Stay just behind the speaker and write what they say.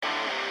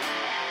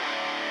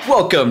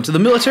Welcome to the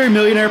Military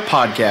Millionaire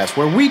Podcast,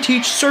 where we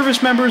teach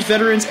service members,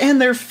 veterans, and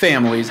their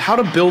families how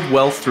to build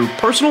wealth through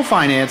personal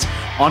finance,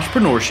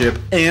 entrepreneurship,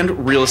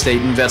 and real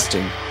estate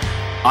investing.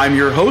 I'm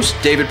your host,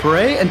 David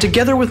Perret, and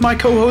together with my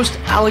co-host,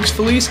 Alex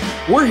Felice,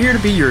 we're here to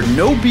be your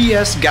no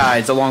BS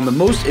guides along the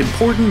most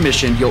important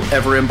mission you'll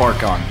ever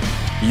embark on,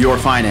 your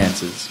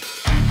finances.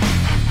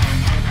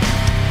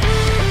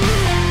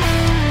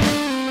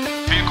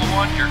 Vehicle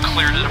 1, you're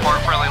clear to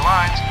depart friendly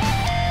lines.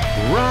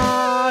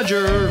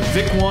 Roger,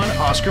 Vic 1,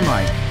 Oscar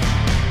Mike.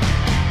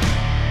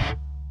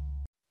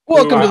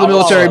 Welcome to the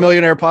Military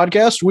Millionaire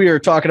Podcast. We are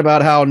talking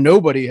about how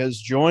nobody has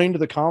joined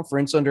the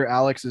conference under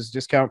Alex's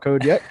discount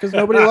code yet because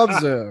nobody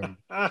loves him.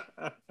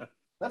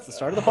 That's the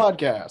start of the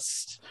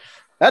podcast.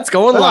 That's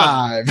going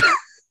live.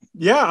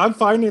 Yeah, I'm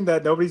finding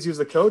that nobody's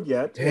used the code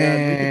yet.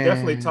 And we can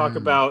definitely talk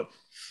about,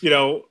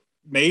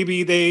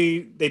 maybe they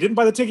didn't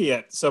buy the ticket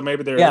yet. So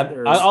maybe they're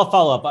I'll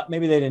follow up.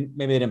 Maybe they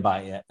didn't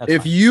buy it yet. That's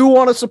if fine. you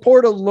want to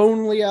support a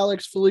lonely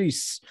Alex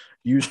Felice,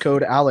 use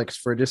code Alex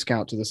for a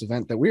discount to this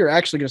event that we are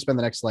actually going to spend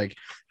the next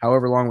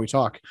however long we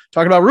talking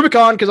about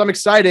Rubicon, because I'm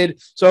excited.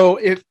 So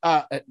if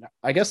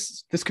I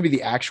guess this could be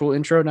the actual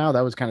intro now.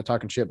 That was kind of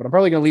talking shit, but I'm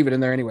probably going to leave it in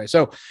there anyway.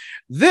 So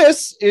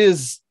this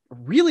is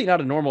really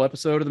not a normal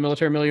episode of the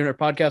Military Millionaire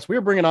Podcast. We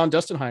are bringing on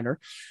Dustin Heiner,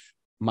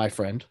 my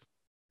friend.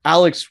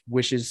 Alex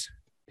wishes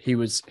he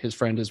was his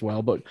friend as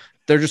well, but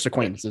they're just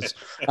acquaintances.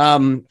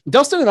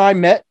 Dustin and I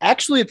met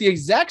actually at the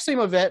exact same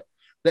event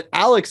that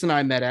Alex and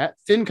I met at,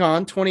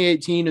 FinCon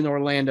 2018 in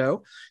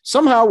Orlando.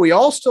 Somehow we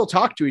all still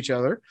talk to each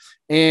other,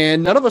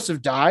 and none of us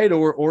have died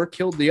or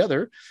killed the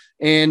other.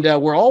 And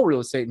we're all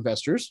real estate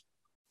investors.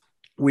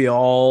 We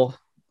all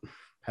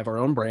have our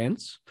own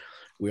brands.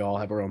 We all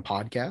have our own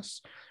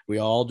podcasts. We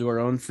all do our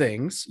own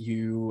things.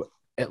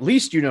 At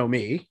least you know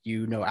me,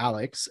 you know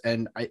Alex,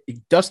 and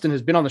Dustin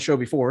has been on the show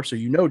before, so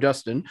you know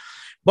Dustin.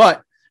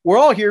 But we're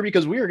all here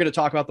because we are going to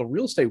talk about the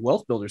Real Estate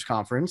Wealth Builders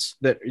Conference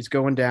that is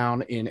going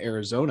down in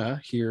Arizona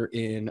here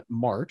in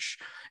March.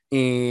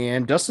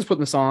 And Dustin's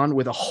putting this on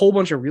with a whole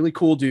bunch of really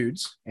cool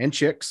dudes and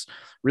chicks,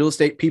 real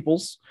estate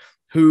peoples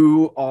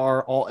who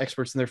are all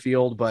experts in their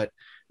field, but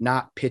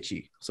not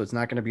pitchy. So it's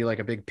not going to be like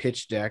a big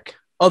pitch deck,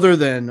 other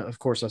than, of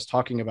course, us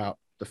talking about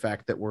the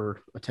fact that we're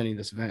attending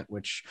this event,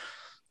 which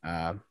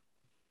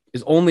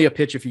is only a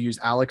pitch if you use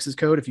Alex's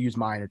code. If you use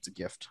mine, it's a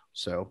gift.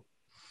 So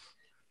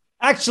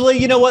actually,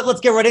 you know what? Let's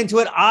get right into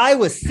it. I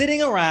was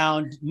sitting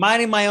around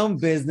minding my own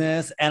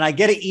business, and I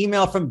get an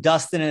email from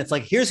Dustin, and it's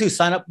like, here's who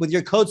signed up with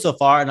your code so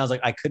far. And I was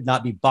like, I could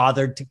not be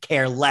bothered to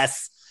care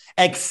less,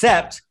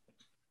 except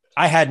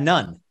I had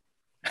none.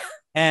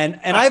 And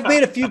I've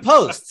made a few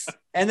posts,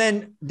 and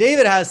then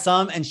David has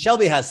some and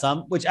Shelby has some,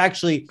 which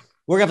actually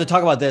we're going to have to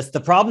talk about this.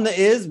 The problem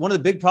one of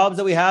the big problems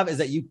that we have is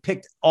that you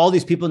picked all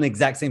these people in the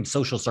exact same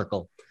social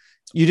circle.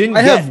 You didn't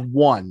have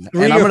one,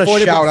 and I'm going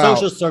to shout out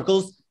social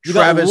circles. You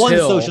Travis got one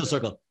Hill. social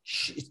circle.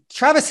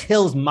 Travis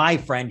Hill's my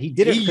friend. He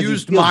did it. He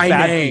used my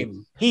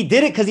name. He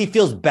did it because he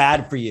feels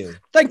bad for you.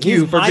 Thank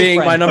you for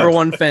being my number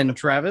one fan,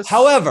 Travis.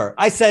 However,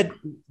 I said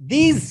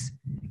these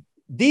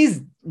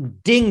ding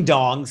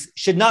dongs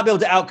should not be able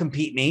to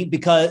outcompete me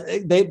because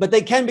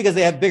they can because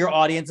they have bigger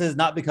audiences,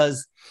 not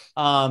because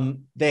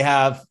they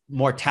have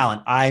more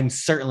talent. I'm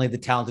certainly the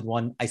talented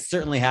one. I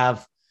certainly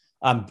have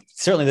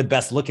certainly the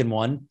best looking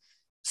one.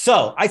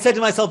 So I said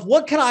to myself,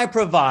 what can I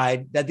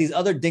provide that these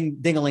other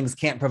dingalings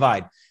can't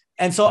provide?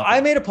 And so I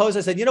made a post.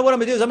 I said, you know what I'm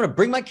going to do is I'm going to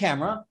bring my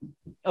camera,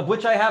 of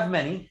which I have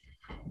many.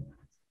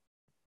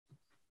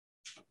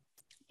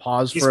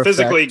 Pause he's for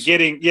physically effect.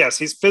 getting, yes,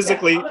 he's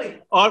physically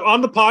on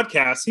the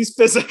podcast. He's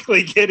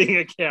physically getting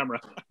a camera.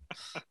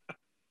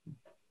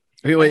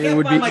 Wait, it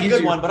would be my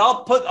good one, but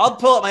I'll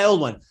pull up my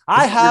old one.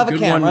 I have a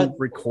camera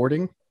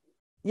recording.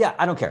 Yeah,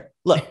 I don't care.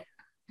 Look.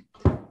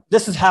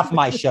 This is half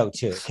my show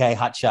too. Okay.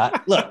 Hot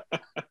shot. Look,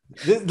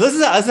 this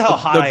is how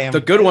hot I am. The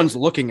good one's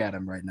looking at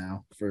him right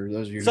now. For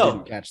those of you who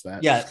didn't catch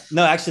that. Yeah.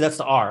 No, actually that's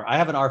the R. I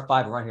have an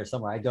R5 around here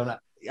somewhere.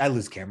 I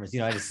lose cameras.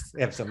 I just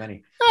have so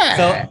many.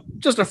 So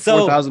just a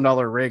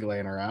 $4,000 rig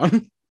laying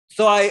around.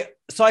 So I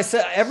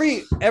said,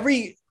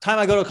 every time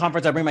I go to a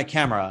conference, I bring my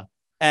camera.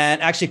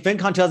 And actually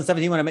FinCon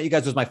 2017, when I met you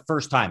guys, was my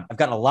first time. I've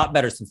gotten a lot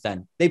better since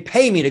then. They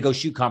pay me to go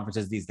shoot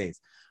conferences these days,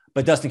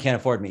 but Dustin can't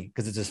afford me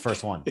because it's his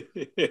first one.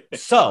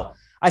 So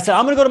I said,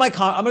 I'm going to go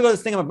to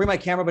this thing. I'm going to bring my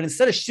camera, but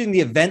instead of shooting the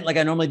event like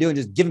I normally do and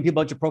just giving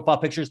people a bunch of profile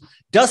pictures,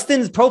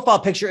 Dustin's profile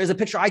picture is a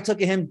picture I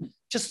took of him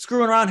just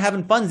screwing around,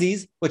 having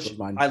funsies, which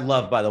I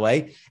love, by the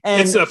way.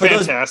 And it's a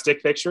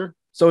fantastic picture.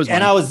 So is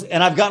mine.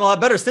 And I've gotten a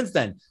lot better since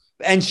then.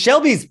 And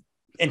Shelby's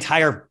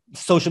entire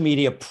social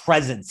media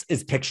presence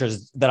is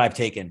pictures that I've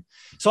taken.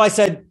 So I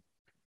said,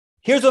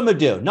 here's what I'm going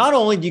to do. Not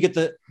only do you get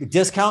the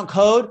discount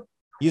code,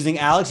 using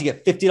Alex, you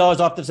get $50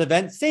 off this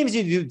event. Same as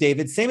you do,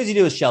 David. Same as you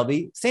do with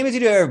Shelby. Same as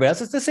you do everybody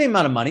else. It's the same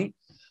amount of money.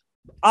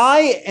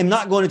 I am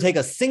not going to take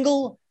a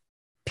single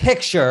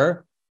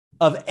picture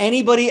of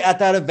anybody at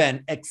that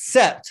event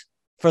except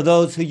for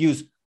those who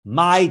use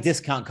my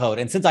discount code.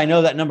 And since I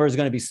know that number is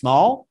going to be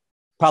small,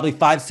 probably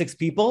 5-6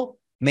 people,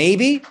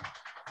 maybe,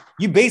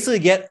 You basically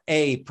get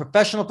a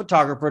professional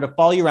photographer to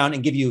follow you around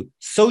and give you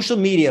social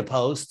media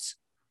posts,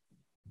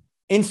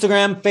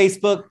 Instagram,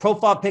 Facebook,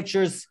 profile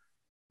pictures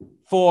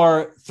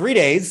for 3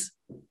 days,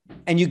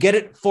 and you get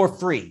it for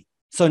free.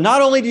 So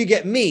not only do you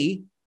get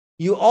me,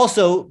 you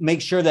also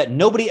make sure that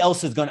nobody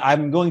else is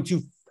I'm going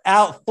to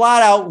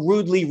flat out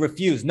rudely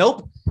refuse.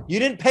 Nope. You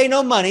didn't pay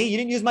no money. You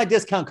didn't use my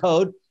discount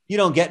code. You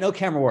don't get no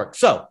camera work.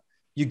 So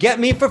you get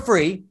me for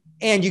free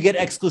and you get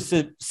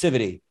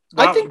exclusivity.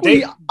 Wow. I think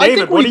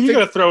David, what are you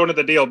going to throw into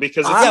the deal?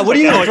 Because what are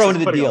you going to throw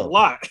into the deal? A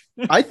lot.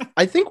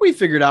 I think we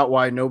figured out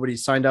why nobody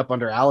signed up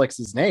under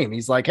Alex's name.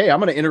 He's like, hey, I'm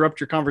going to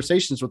interrupt your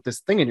conversations with this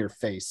thing in your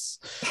face.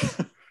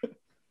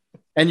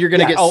 And you're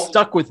going to get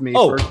stuck with me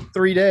for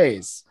 3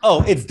 days.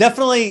 Oh, it's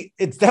definitely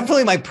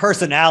my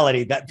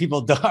personality that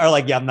people are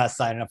like, yeah, I'm not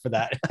signing up for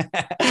that.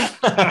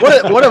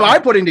 What am I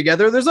putting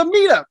together? There's a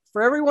meetup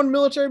for everyone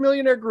military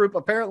millionaire group,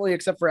 apparently,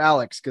 except for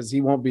Alex, because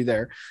he won't be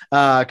there.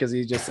 Because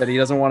he just said he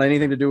doesn't want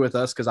anything to do with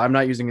us because I'm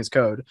not using his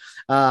code.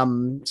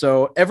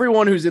 So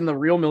everyone who's in the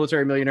real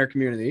military millionaire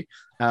community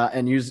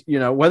and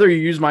whether you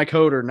use my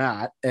code or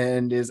not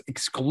and is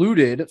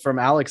excluded from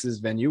Alex's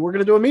venue, we're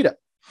going to do a meetup.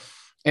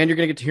 And you're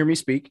going to get to hear me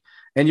speak.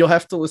 And you'll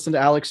have to listen to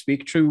Alex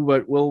speak, true,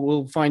 but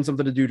we'll find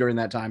something to do during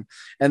that time.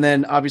 And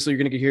then obviously you're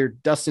going to hear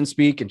Dustin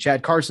speak and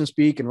Chad Carson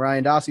speak and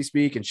Ryan Dossie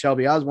speak and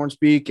Shelby Osborne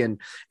speak and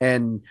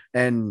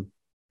Dustin,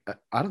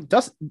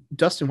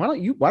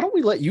 why don't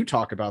we let you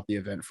talk about the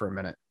event for a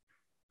minute?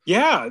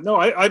 Yeah, no,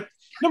 I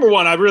number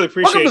one, I really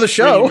appreciate Welcome to the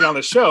show. being on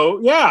the show.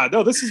 Yeah,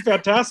 no, this is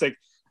fantastic.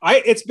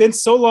 It's been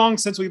so long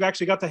since we've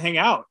actually got to hang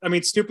out. I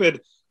mean, stupid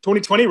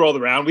 2020 rolled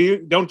around. We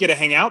don't get to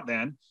hang out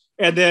then.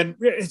 And then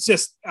it's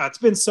just, it's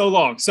been so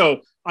long.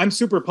 So I'm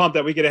super pumped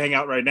that we get to hang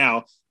out right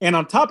now. And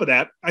on top of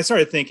that, I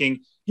started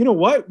thinking, you know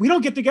what? We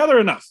don't get together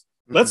enough.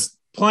 Mm-hmm. Let's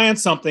plan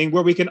something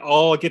where we can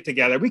all get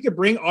together. We could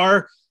bring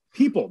our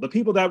people, the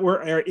people that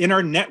are in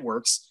our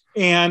networks,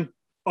 and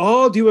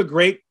all do a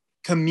great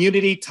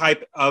community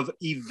type of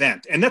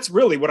event. And that's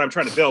really what I'm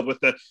trying to build with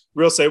the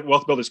Real Estate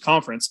Wealth Builders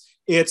Conference.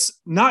 It's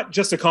not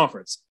just a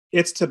conference.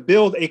 It's to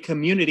build a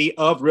community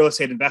of real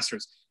estate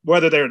investors,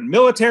 whether they're in the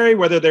military,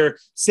 whether they're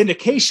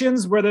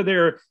syndications, whether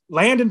they're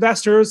land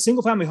investors,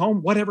 single family home,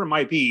 whatever it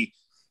might be.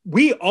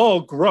 We all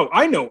grow.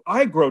 I know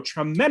I grow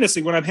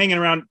tremendously when I'm hanging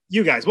around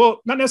you guys. Well,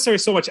 not necessarily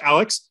so much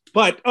Alex,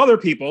 but other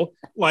people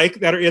like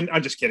that are in.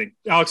 I'm just kidding.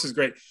 Alex is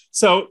great.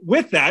 So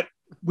with that,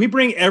 we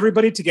bring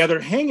everybody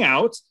together, hang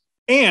out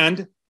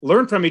and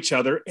learn from each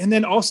other, and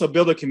then also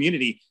build a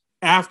community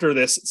after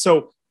this.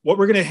 So what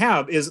we're going to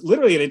have is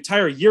literally an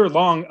entire year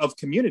long of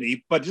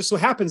community, but just so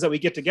happens that we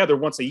get together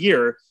once a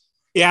year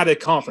at a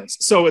conference.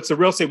 So it's a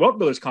Real Estate Wealth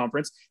Builders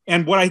Conference.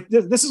 And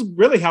this is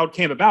really how it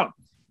came about.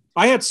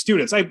 I had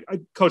students, I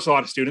coached a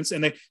lot of students,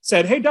 and they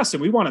said, hey,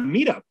 Dustin, we want to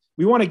meet up.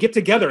 We want to get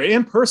together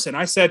in person.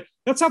 I said,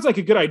 that sounds like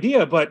a good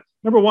idea. But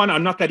number one,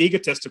 I'm not that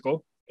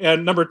egotistical.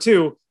 And number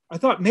two, I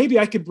thought maybe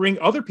I could bring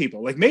other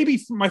people, like maybe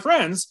my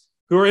friends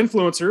who are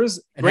influencers,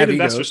 and great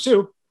investors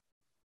too.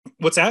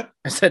 What's that?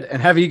 I said,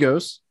 and have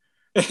egos.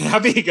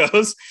 Have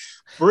egos,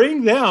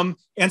 bring them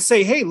and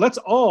say, hey, let's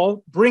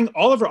all bring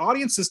all of our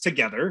audiences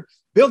together,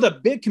 build a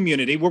big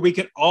community where we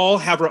can all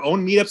have our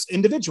own meetups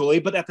individually,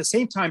 but at the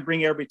same time,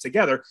 bring everybody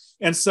together.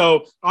 And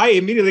so I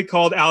immediately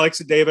called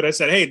Alex and David. I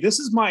said, hey, this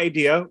is my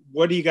idea.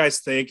 What do you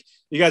guys think?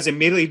 You guys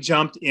immediately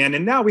jumped in.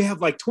 And now we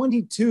have like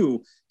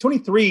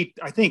 23,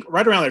 I think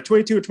right around there,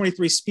 22 or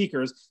 23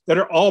 speakers that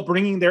are all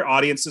bringing their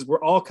audiences.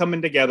 We're all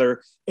coming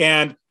together,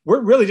 and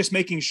we're really just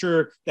making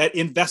sure that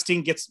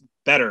investing gets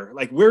better.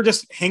 Like, we're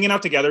just hanging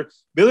out together,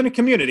 building a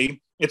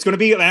community. It's going to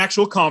be an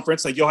actual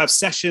conference. Like, you'll have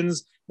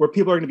sessions where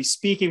people are going to be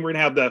speaking. We're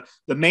going to have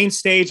the main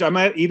stage. I'm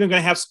even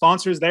going to have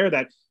sponsors there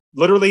that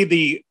literally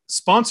the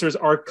sponsors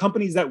are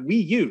companies that we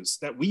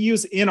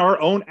use in our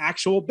own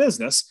actual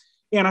business.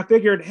 And I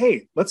figured,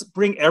 hey, let's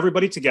bring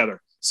everybody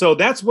together. So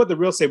that's what the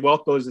Real Estate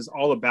Wealth Builders is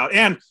all about.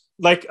 And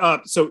like,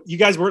 so you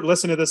guys weren't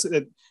listening to this.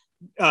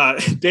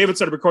 David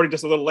started recording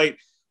just a little late.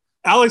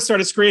 Alex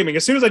started screaming.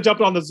 As soon as I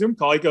jumped on the Zoom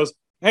call, he goes,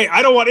 hey,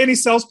 I don't want any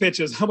sales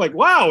pitches. I'm like,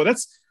 wow,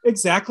 that's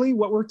exactly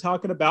what we're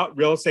talking about,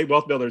 Real Estate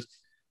Wealth Builders.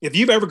 If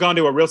you've ever gone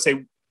to a real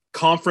estate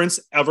conference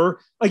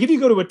ever, like if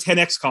you go to a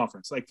 10X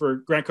conference, like for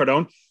Grant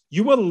Cardone,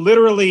 you will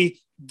literally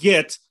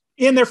get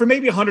in there for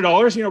maybe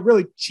 $100,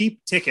 really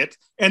cheap ticket.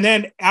 And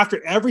then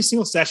after every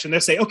single session, they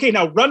say, okay,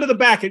 now run to the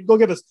back and go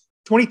give us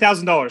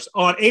 $20,000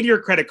 on 80 of your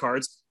credit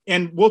cards,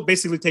 and we'll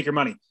basically take your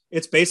money.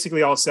 It's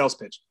basically all a sales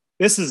pitch.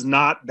 This is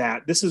not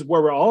that. This is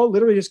where we're all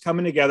literally just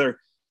coming together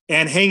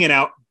and hanging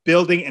out,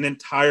 building an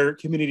entire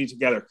community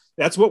together.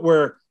 That's what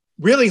we're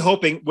really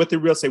hoping with the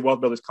Real Estate Wealth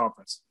Builders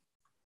Conference.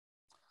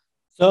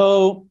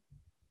 So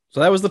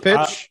that was the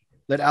pitch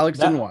that Alex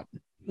didn't want.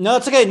 No,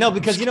 it's okay. No,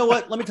 because you know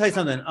what? Let me tell you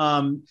something.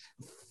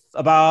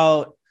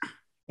 About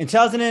in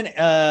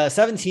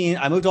 2017,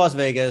 I moved to Las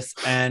Vegas,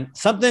 and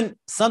something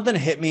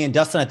hit me. And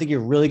Dustin, I think you're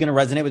really going to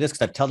resonate with this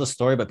because I've told the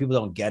story, but people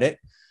don't get it.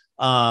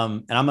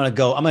 And I'm going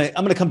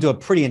to come to a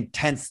pretty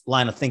intense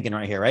line of thinking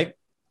right here. Right.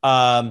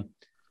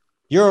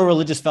 You're a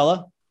religious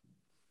fella.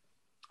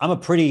 I'm a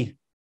pretty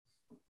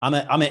I'm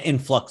an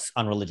influx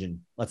on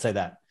religion. Let's say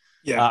that.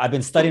 Yeah. I've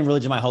been studying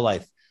religion my whole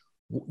life.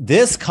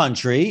 This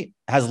country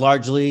has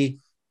largely,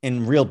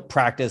 in real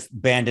practice,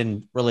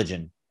 abandoned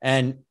religion.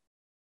 And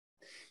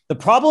the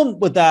problem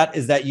with that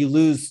is that you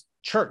lose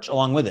church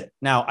along with it.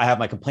 Now, I have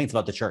my complaints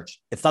about the church.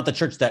 It's not the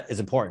church that is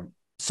important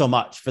so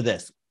much for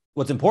this.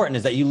 What's important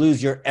is that you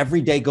lose your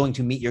every day going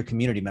to meet your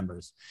community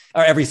members,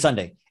 or every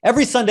Sunday.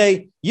 Every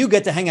Sunday, you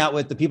get to hang out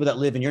with the people that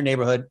live in your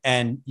neighborhood,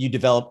 and you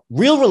develop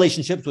real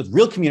relationships with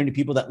real community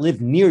people that live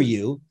near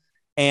you.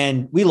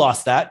 And we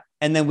lost that.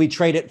 And then we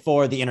trade it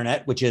for the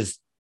internet, which is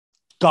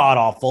god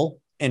awful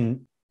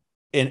in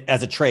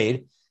as a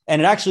trade.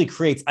 And it actually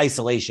creates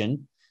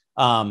isolation.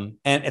 And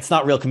it's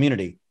not real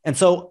community. And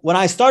so when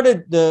I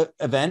started the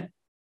event,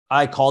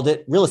 I called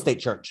it Real Estate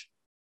Church.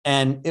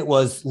 And it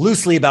was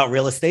loosely about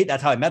real estate.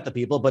 That's how I met the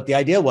people. But the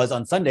idea was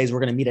on Sundays, we're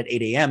going to meet at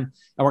 8 a.m. and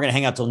we're going to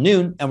hang out till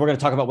noon. And we're going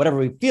to talk about whatever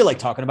we feel like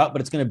talking about, but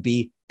it's going to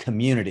be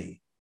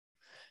community.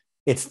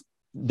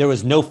 There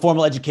was no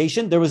formal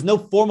education. There was no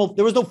format.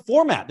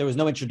 There was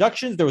no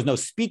introductions. There was no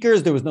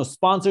speakers. There was no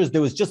sponsors.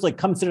 There was just like,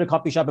 come sit at a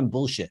coffee shop and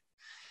bullshit.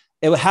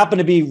 It would happen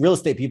to be real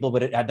estate people,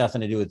 but it had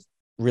nothing to do with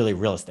really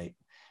real estate.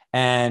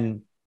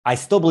 And I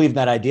still believe in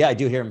that idea. I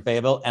do here in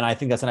Fayetteville. And I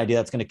think that's an idea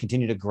that's going to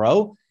continue to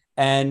grow.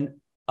 And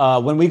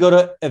when we go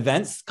to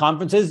events,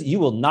 conferences, you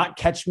will not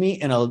catch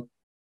me I'm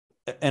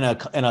not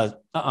going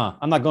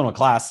to a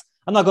class.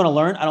 I'm not going to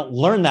learn. I don't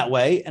learn that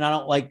way. And I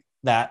don't like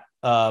that.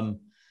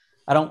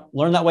 I don't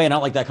learn that way. And I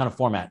don't like that kind of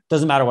format.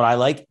 Doesn't matter what I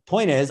like.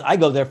 Point is, I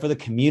go there for the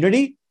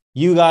community.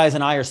 You guys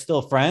and I are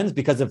still friends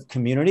because of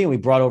community. And we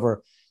brought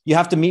over, you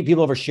have to meet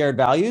people over shared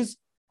values.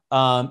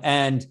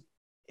 And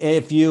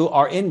if you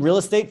are in real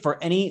estate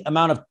for any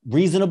amount of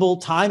reasonable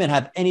time and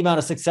have any amount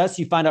of success,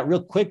 you find out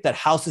real quick that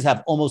houses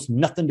have almost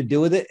nothing to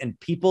do with it. And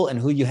people and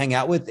who you hang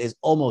out with is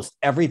almost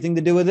everything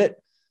to do with it.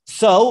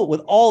 So with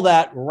all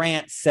that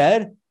rant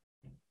said,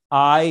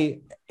 I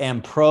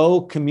am pro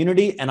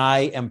community and I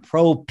am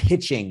pro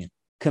pitching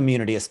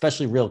community,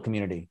 especially real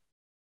community.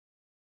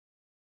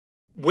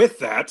 With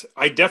that,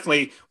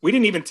 we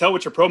didn't even tell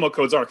what your promo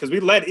codes are because we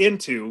led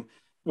into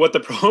what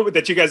the promo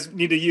that you guys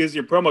need to use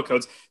your promo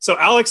codes. So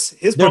Alex,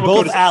 they're promo both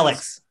code is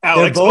Alex.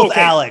 Alex. They're both okay.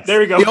 Alex. There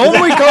we go. The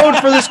only code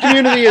for this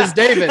community is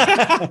David.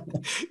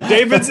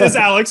 David's is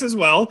Alex as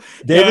well.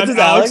 David's is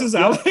Alex. Is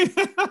Alex.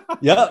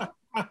 Yep.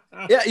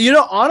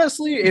 Yeah,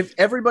 honestly, if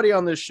everybody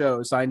on this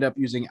show signed up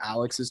using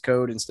Alex's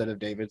code instead of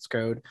David's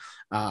code,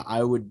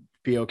 I would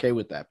be okay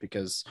with that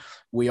because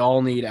we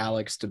all need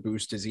Alex to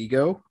boost his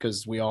ego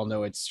because we all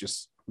know it's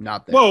just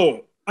not there.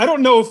 Whoa. I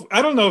don't know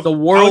if the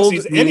world Alex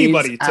needs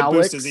anybody to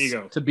Alex boost his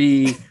ego. To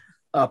be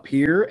up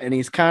here, and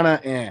he's kind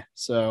of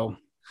So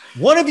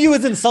one of you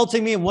is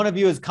insulting me and one of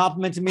you is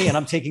complimenting me, and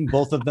I'm taking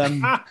both of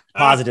them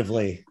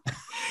positively.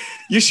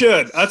 You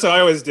should. That's what I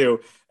always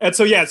do. And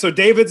so, so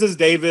David's is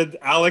David.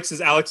 Alex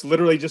is Alex.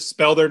 Literally just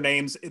spell their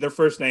names, their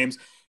first names,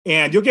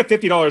 and you'll get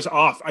 $50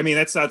 off. I mean,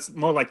 that's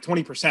more like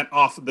 20%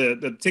 off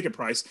the ticket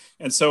price.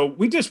 And so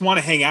we just want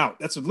to hang out.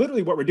 That's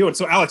literally what we're doing.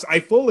 So Alex, I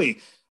fully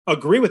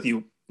agree with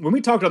you. When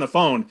we talked on the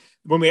phone,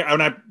 when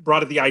I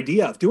brought up the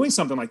idea of doing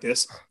something like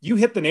this, you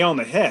hit the nail on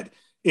the head.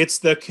 It's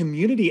the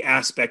community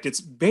aspect.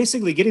 It's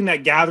basically getting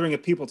that gathering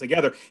of people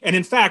together. And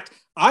in fact,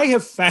 I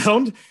have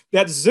found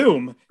that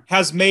Zoom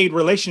has made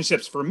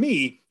relationships for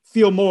me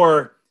feel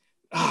more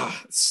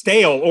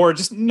stale or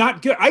just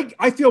not good.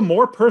 I feel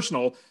more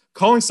personal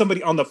calling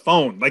somebody on the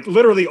phone, like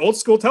literally old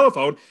school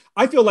telephone.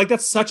 I feel like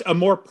that's such a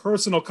more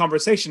personal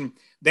conversation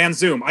than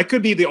Zoom. I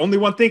could be the only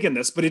one thinking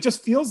this, but it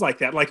just feels like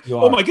that. Like,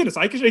 oh my goodness,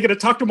 I actually get to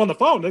talk to him on the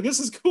phone. Like, this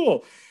is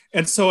cool.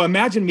 And so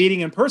imagine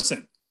meeting in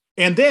person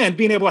and then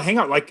being able to hang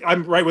out. Like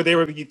I'm right there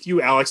with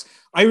you, Alex.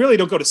 I really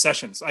don't go to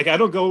sessions. Like I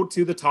don't go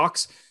to the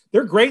talks.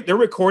 They're great. They're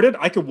recorded.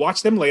 I could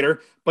watch them later,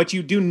 but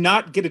you do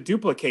not get to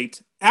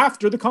duplicate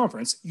after the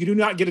conference. You do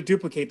not get to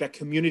duplicate that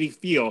community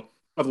feel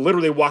of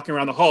literally walking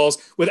around the halls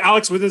with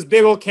Alex with his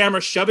big old camera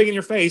shoving in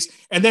your face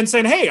and then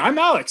saying, hey, I'm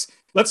Alex.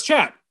 Let's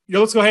chat.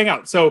 Let's go hang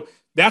out. So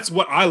that's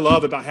what I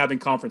love about having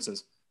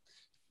conferences.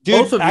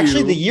 Dude, both of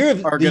actually, you the year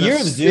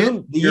of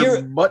Zoom,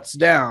 your butts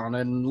down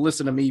and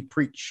listen to me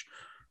preach.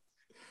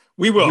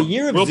 We will. The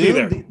year of we'll Zoom, be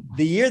there.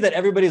 The year that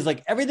everybody's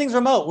like, everything's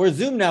remote. We're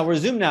Zoom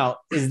now.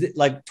 Is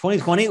like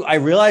 2020. I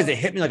realized it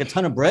hit me like a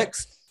ton of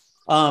bricks.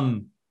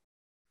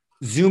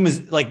 Zoom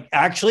is like,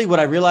 actually what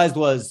I realized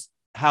was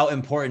how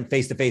important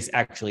face-to-face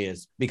actually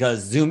is, because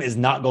Zoom is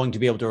not going to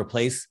be able to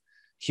replace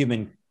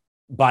human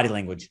body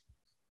language.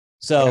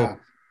 So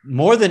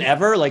more than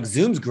ever, like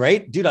Zoom's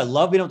great, dude. I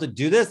love being able to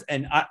do this.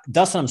 And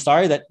Dustin, I'm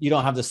sorry that you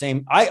don't have the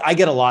same, I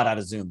get a lot out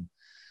of Zoom.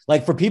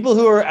 Like for people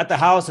who are at the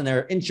house and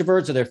they're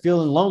introverts or they're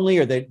feeling lonely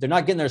or they're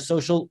not getting their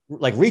social,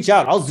 like reach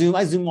out.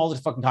 I Zoom all the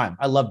fucking time.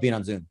 I love being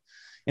on Zoom.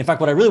 In fact,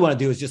 what I really want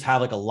to do is just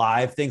have like a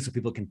live thing so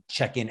people can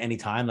check in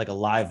anytime, like a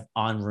live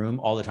on room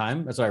all the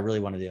time. That's what I really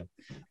want to do.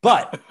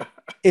 But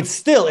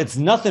it's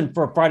nothing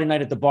for a Friday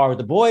night at the bar with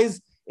the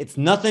boys. It's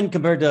nothing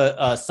compared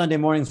to Sunday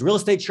morning's real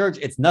estate church.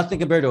 It's nothing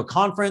compared to a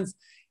conference.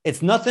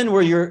 It's nothing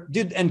where you're,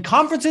 dude, and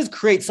conferences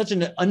create such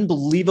an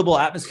unbelievable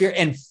atmosphere.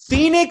 And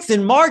Phoenix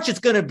in March, it's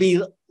going to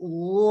be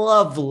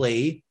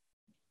lovely.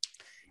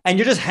 And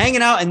you're just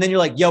hanging out, and then you're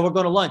like, yo, we're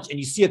going to lunch. And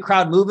you see a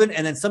crowd moving,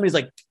 and then somebody's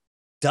like,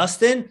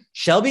 Dustin,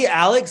 Shelby,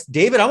 Alex,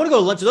 David, I want to go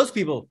to lunch with those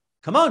people.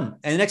 Come on.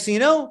 And the next thing you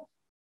know,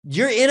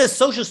 you're in a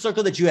social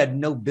circle that you had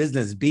no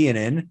business being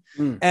in,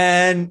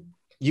 and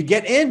you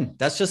get in.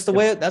 That's just the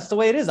way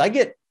it is. I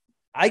get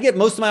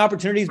most of my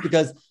opportunities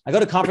because I go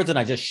to conference and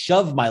I just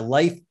shove my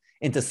life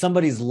into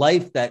somebody's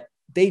life that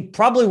they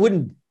probably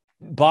wouldn't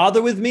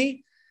bother with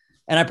me.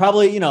 And I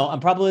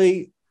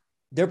probably,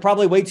 they're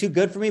probably way too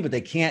good for me, but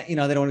they can't, they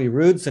don't want to be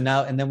rude. So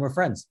now, and then we're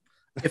friends.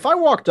 If I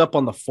walked up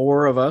on the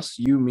four of us,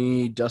 you,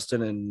 me,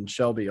 Dustin, and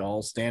Shelby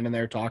all standing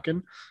there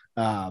talking,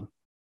 I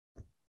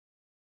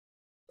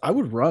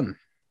would run.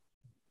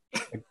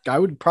 I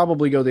would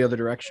probably go the other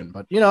direction,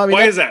 but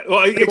why is that?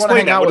 Well,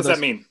 explain that. What does that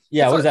mean?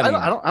 Yeah, what does that mean?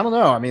 I don't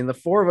know. I mean, the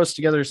four of us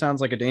together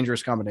sounds like a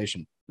dangerous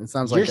combination. It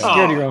sounds like you're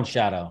scared of your own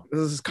shadow. This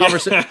is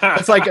conversation.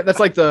 That's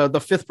like the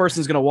fifth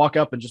person is going to walk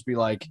up and just be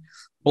like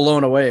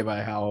blown away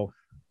by how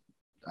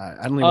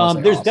I don't even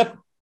want to say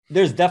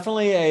there's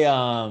definitely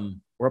a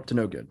we're up to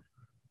no good.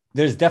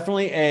 There's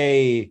definitely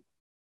a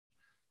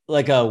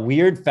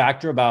weird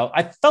factor about.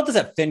 I felt this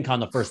at FinCon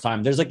the first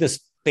time. There's like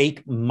this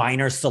fake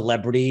minor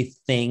celebrity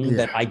thing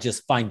that I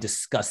just find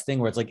disgusting,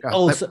 where it's like,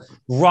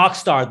 rock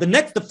star.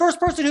 The first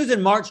person who's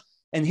in March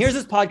and here's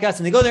this podcast,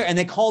 and they go there and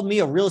they called me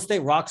a real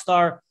estate rock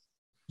star.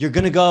 You're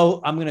gonna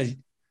go.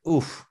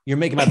 You're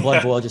making my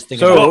blood boil just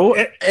thinking. So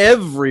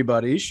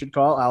everybody should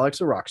call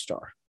Alex a rock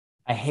star.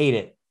 I hate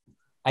it.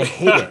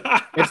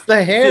 It's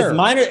the hair.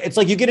 It's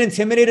like you get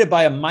intimidated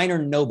by a minor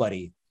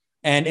nobody,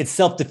 and it's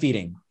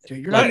self-defeating. Dude,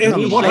 you're not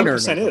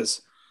 100%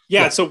 is.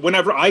 Yeah, so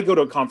whenever I go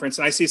to a conference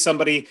and I see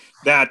somebody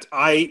that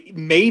I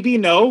maybe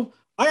know,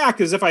 I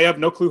act as if I have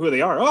no clue who they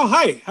are. Oh,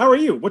 hi, how are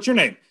you? What's your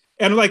name?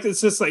 And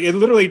it's just like, it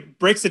literally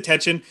breaks the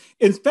tension.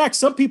 In fact,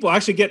 some people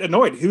actually get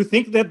annoyed who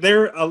think that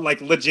they're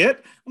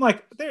legit. I'm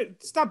like,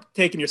 stop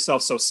taking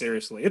yourself so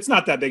seriously. It's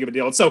not that big of a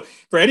deal. And so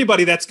for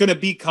anybody that's going to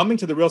be coming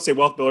to the Real Estate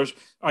Wealth Builders,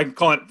 I can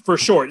call it for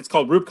short, it's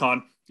called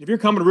RoopCon. If you're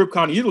coming to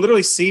RoopCon, you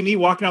literally see me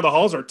walking down the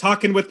halls or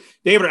talking with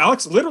David or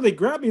Alex, literally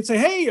grab me and say,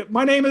 hey,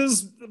 my name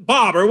is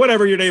Bob or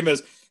whatever your name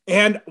is.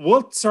 And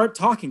we'll start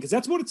talking because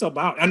that's what it's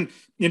about. And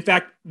in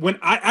fact, when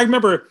I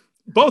remember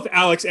both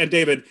Alex and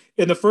David,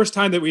 in the first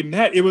time that we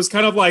met, it was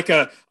kind of like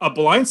a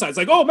blindside. It's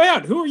like, oh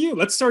man, who are you?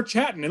 Let's start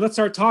chatting and let's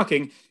start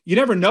talking. You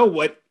never know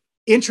what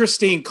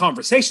interesting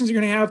conversations you're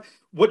going to have,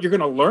 what you're going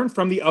to learn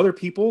from the other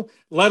people,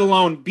 let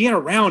alone being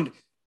around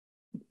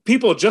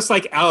people just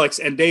like Alex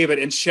and David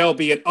and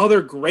Shelby and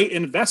other great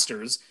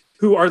investors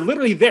who are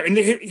literally there. And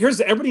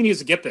everybody needs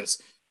to get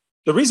this.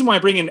 The reason why I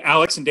bring in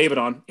Alex and David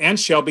on and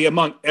Shelby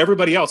among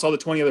everybody else, all the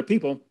 20 other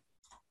people,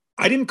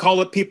 I didn't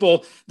call it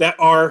people that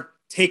are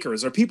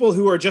takers or people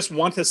who are just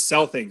want to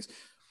sell things.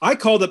 I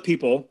called it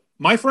people,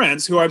 my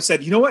friends, who I've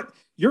said, you know what?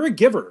 You're a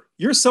giver.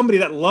 You're somebody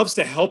that loves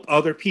to help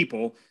other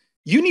people.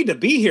 You need to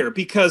be here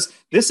because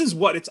this is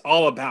what it's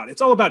all about.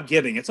 It's all about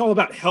giving. It's all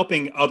about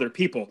helping other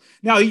people.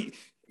 Now, you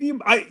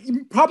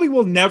probably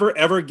will never,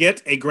 ever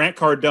get a Grant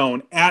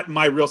Cardone at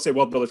my Real Estate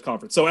Wealth Builders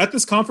conference. So at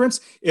this conference,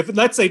 if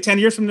let's say 10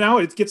 years from now,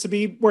 it gets to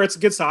be where it's a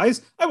good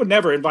size, I would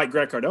never invite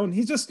Grant Cardone.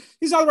 He's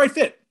not the right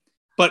fit.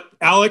 But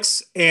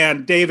Alex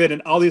and David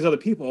and all these other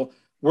people,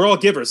 we're all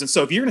givers. And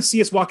so if you're going to see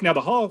us walking down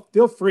the hall,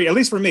 feel free, at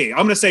least for me, I'm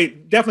going to say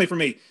definitely for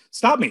me,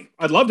 stop me.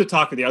 I'd love to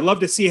talk with you. I'd love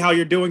to see how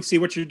you're doing, see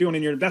what you're doing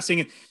in your investing,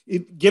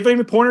 and give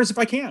me pointers if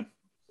I can.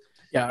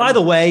 Yeah. By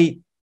the way,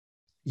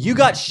 you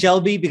got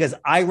Shelby because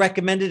I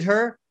recommended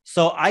her.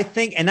 So I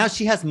think, and now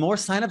she has more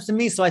signups than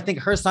me. So I think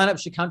her signup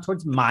should count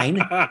towards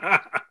mine.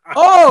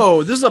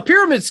 Oh, this is a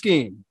pyramid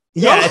scheme.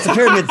 Yeah, it's a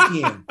pyramid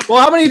scheme.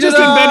 Well, how many just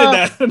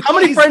invented that? How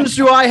many friends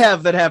do I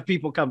have that have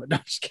people coming? No,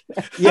 just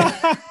kidding.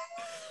 Yeah.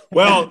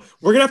 Well,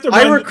 we're gonna have to.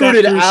 I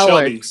recruited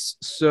Alex,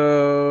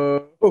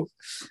 so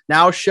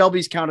now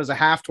Shelby's count as a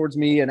half towards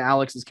me, and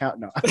Alex's count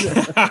no.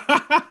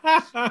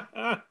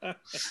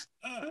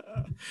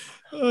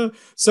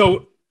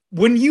 So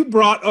when you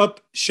brought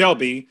up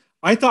Shelby,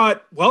 I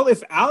thought, well,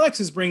 if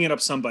Alex is bringing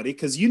up somebody,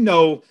 because you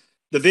know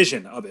the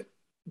vision of it,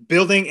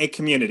 building a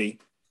community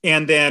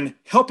and then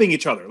helping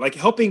each other, like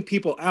helping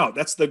people out.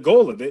 That's the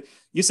goal of it.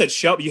 You said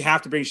Shelby, you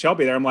have to bring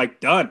Shelby there. I'm like,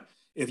 done.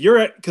 If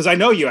you're because I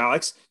know you,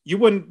 Alex, you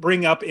wouldn't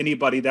bring up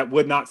anybody that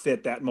would not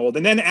fit that mold.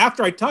 And then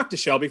after I talked to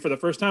Shelby for the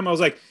first time, I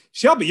was like,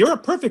 Shelby, you're a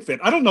perfect fit.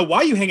 I don't know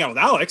why you hang out with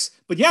Alex,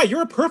 but yeah,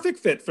 you're a perfect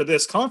fit for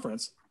this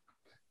conference.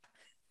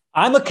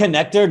 I'm a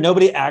connector.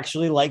 Nobody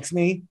actually likes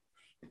me.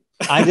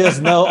 I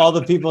just know all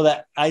the people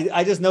that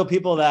I just know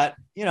people that,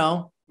 you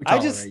know,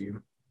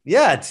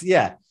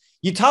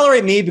 you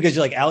tolerate me because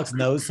you're like, Alex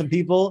knows some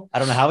people. I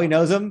don't know how he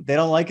knows them. They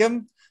don't like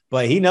him,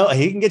 but he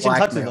can get you in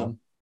touch with them.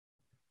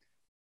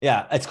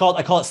 Yeah, I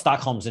call it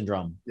Stockholm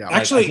syndrome. Yeah,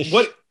 actually,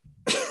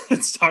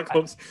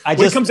 Stockholm? I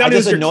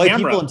just annoy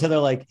people until they're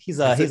like,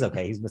 he's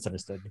okay, he's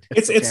misunderstood.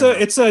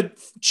 It's a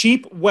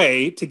cheap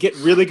way to get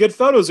really good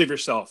photos of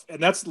yourself,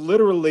 and that's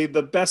literally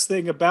the best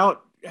thing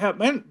about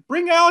man,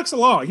 bring Alex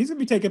along. He's gonna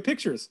be taking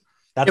pictures.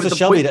 That's what the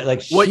Shelby point-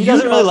 like. What She you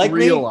doesn't really don't like me.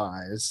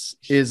 realize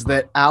is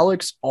that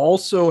Alex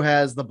also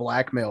has the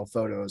blackmail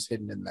photos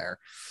hidden in there.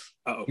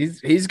 Oh,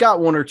 He's got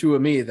one or two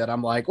of me that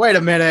I'm like, wait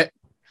a minute.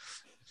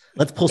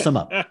 Let's pull some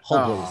up.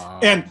 Hold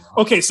please. and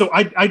okay, so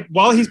I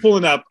while he's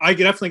pulling up, I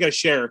definitely got to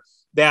share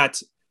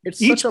that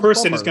It's each such a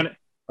person bummer. is gonna.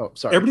 Oh,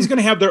 sorry. Everybody's going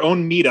to have their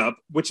own meetup,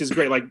 which is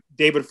great. Like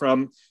David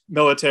from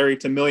military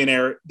to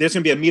millionaire, there's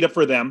going to be a meetup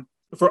for them,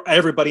 for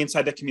everybody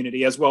inside the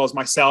community, as well as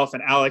myself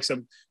and Alex.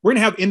 And we're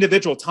going to have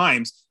individual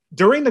times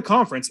during the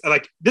conference.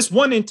 Like this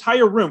one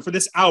entire room for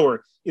this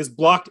hour is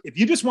blocked. If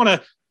you just want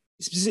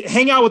to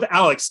hang out with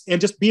Alex and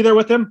just be there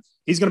with him,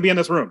 he's going to be in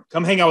this room.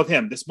 Come hang out with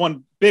him. This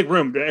one big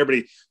room to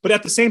everybody. But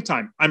at the same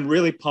time, I'm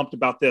really pumped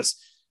about this.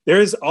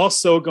 There's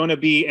also going to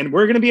be, and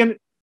we're going to be in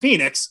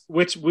Phoenix,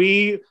 which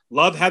we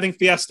love having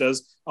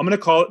fiestas. I'm going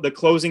to call it the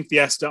closing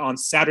fiesta on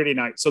Saturday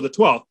night. So the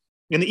 12th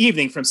in the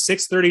evening from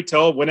 6:30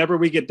 till whenever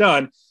we get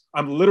done,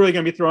 I'm literally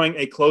going to be throwing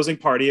a closing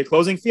party, a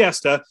closing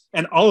fiesta,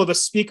 and all of the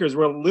speakers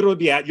will literally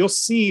be at. You'll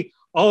see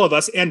all of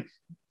us. And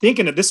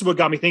thinking that this is what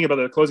got me thinking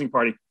about the closing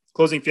party,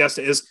 closing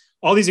fiesta is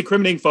all these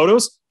incriminating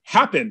photos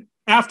happen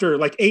after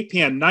like 8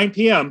 p.m., 9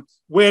 p.m.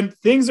 when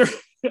things are,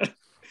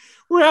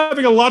 we're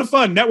having a lot of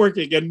fun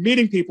networking and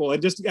meeting people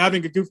and just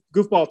having a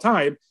goofball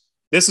time.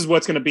 This is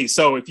what's going to be.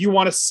 So if you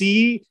want to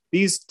see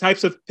these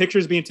types of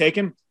pictures being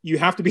taken, you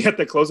have to be at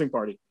the closing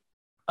party.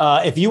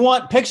 If you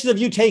want pictures of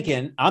you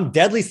taken, I'm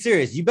deadly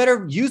serious. You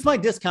better use my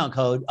discount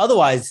code.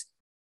 Otherwise,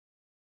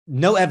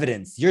 no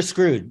evidence. You're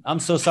screwed.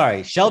 I'm so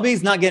sorry.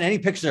 Shelby's not getting any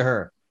pictures of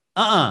her.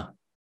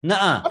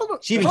 Nuh-uh.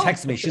 She even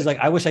texted me. She's like,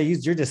 I wish I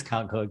used your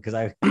discount code because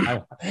I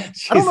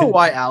don't know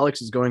why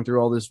Alex is going through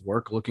all this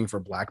work looking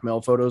for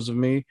blackmail photos of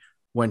me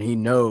when he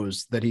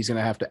knows that he's going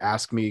to have to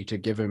ask me to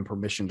give him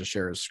permission to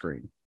share his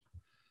screen.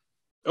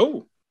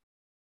 Oh,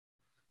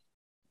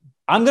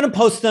 I'm going to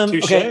post them.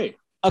 touche. Okay.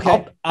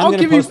 I'll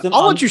give you.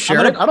 I'll let you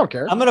share it. I don't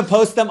care. I'm going to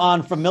post them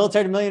on From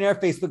Military to Millionaire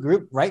Facebook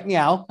group right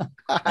meow.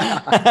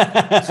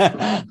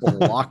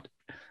 Blocked.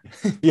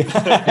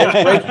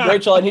 Yeah.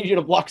 Rachel, I need you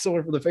to block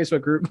someone from the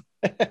Facebook group.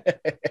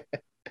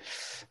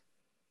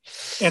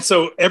 And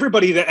so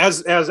everybody that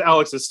as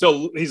Alex is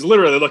still, he's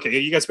literally looking.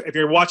 You guys, if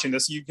you're watching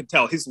this, you can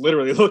tell he's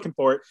literally looking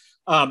for it.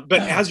 But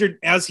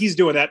as he's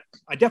doing that,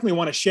 I definitely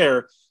want to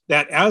share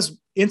that as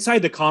inside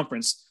the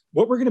conference,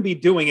 what we're going to be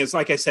doing is,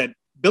 like I said,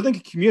 building a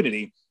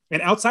community.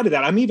 And outside of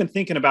that, I'm even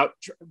thinking about,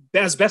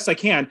 as best I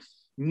can,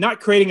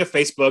 not creating a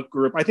Facebook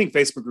group. I think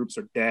Facebook groups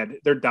are dead.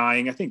 They're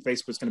dying. I think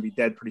Facebook's going to be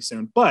dead pretty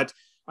soon. But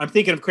I'm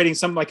thinking of creating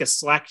something like a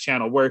Slack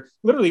channel where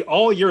literally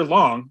all year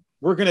long,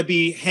 we're going to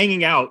be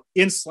hanging out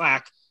in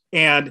Slack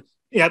and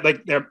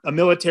like a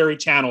military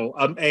channel,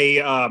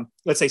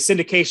 let's say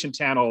syndication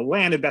channel,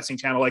 land investing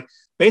channel, like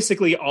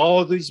basically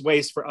all of these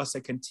ways for us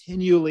to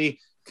continually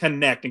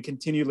connect and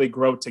continually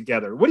grow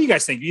together. What do you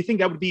guys think? Do you think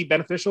that would be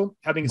beneficial?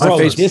 Having my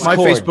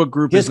Facebook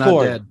group is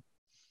not dead.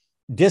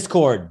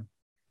 Discord's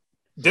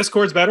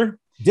better.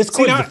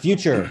 Discord's the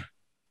future.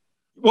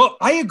 Well,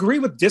 I agree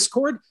with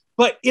Discord,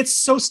 but it's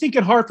so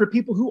stinking hard for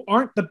people who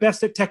aren't the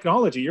best at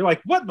technology. You're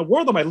like, what in the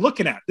world am I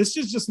looking at? This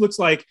just looks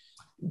like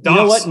DOS.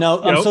 You know what?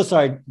 No, I'm so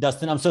sorry,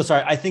 Dustin. I'm so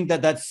sorry. I think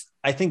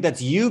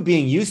that's you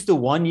being used to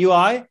one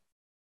UI,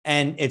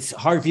 and it's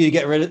hard for you to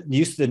get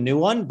used to the new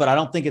one. But I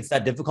don't think it's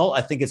that difficult.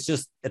 I think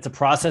it's a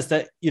process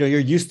that you're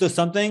used to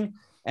something,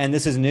 and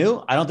this is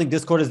new. I don't think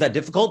Discord is that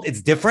difficult.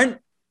 It's different,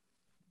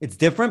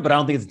 but I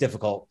don't think it's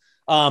difficult.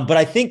 But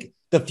I think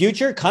the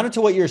future, kind of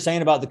to what you're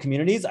saying about the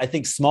communities, I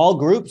think small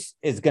groups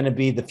is going to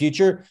be the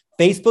future.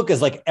 Facebook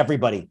is like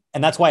everybody,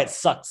 and that's why it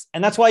sucks.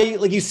 And that's why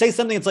you say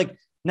something, it's like,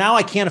 now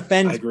I can't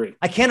offend. I agree.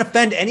 I can't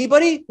offend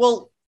anybody.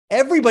 Well,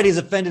 everybody's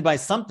offended by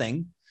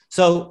something.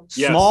 So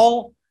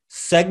small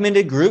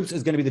segmented groups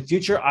is going to be the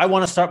future. I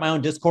want to start my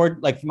own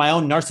Discord, like my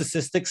own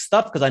narcissistic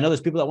stuff, because I know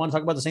there's people that want to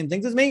talk about the same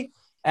things as me.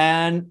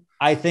 And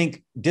I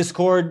think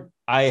Discord,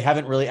 I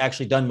haven't really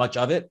actually done much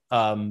of it,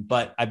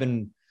 but I've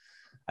been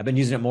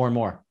using it more and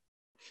more.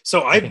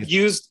 So I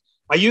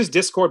used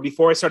Discord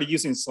before I started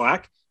using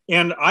Slack,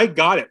 and I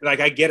got it. Like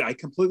I get it. I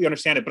completely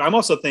understand it. But I'm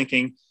also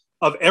thinking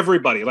of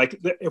everybody. Like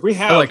if we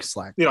have like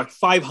Slack, like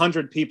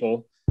 500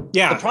 people.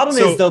 Yeah. The problem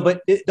is though,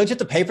 but don't you have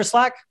to pay for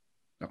Slack?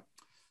 No.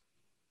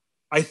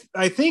 I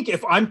think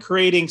if I'm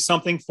creating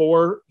something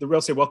for the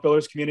real estate wealth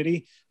builders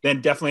community, then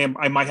definitely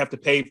I might have to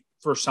pay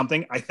for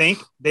something. I think.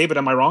 David,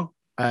 am I wrong?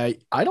 I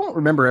don't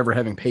remember ever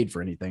having paid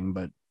for anything,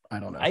 but I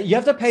don't know. You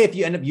have to pay if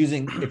you end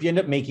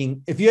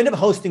up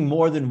hosting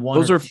more than one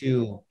or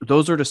two.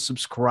 Those are to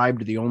subscribe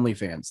to the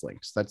OnlyFans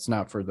links. That's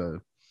not for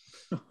the.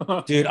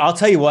 Dude, I'll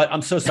tell you what.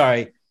 I'm so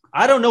sorry.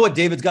 I don't know what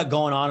David's got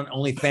going on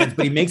OnlyFans,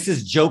 but he makes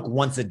his joke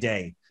once a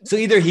day. So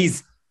either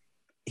he's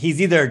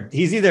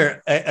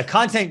either a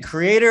content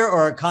creator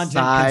or a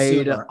content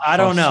consumer. I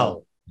don't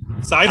know.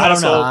 Side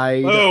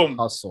hustle. Boom.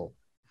 Hustle.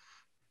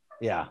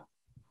 Yeah,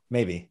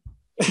 maybe.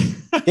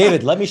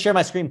 David, let me share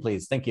my screen,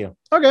 please. Thank you.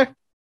 Okay.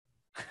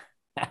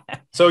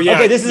 So yeah.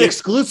 Okay, this is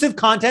exclusive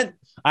content.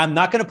 I'm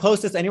not going to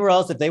post this anywhere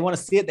else. If they want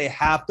to see it, they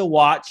have to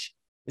watch.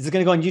 Is it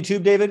going to go on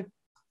YouTube, David?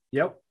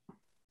 Yep.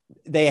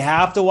 They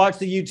have to watch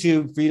the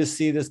YouTube for you to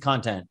see this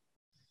content.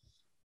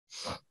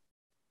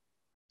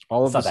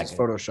 All of It's not this is that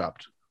good.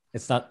 photoshopped.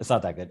 It's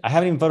not that good. I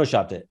haven't even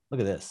photoshopped it. Look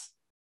at this.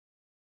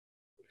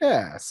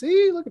 Yeah.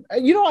 See, look.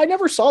 I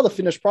never saw the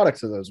finished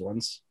products of those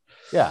ones.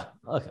 Yeah.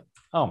 Okay.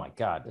 Oh my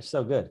God, they're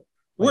so good.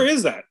 Where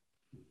is that?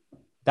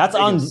 That's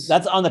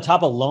Vegas. on the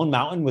top of Lone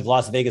Mountain with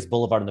Las Vegas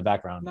Boulevard in the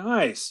background.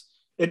 Nice.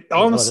 It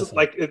Oh, almost this one.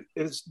 like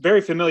it's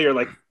very familiar.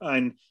 Like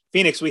in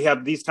Phoenix, we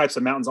have these types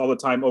of mountains all the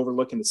time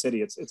overlooking the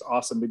city. It's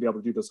awesome to be able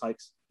to do those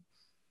hikes.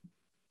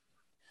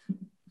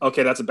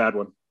 Okay, that's a bad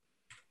one.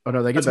 Oh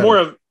no, they get That's better. more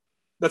of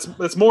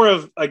that's more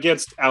of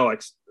against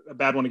Alex. A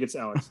bad one against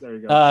Alex. There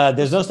you go.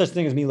 There's no such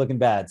thing as me looking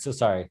bad. So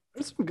sorry.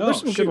 There's Oh,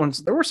 some shoot. good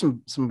ones. There were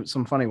some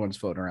funny ones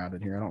floating around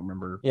in here. I don't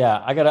remember. Yeah,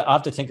 I'll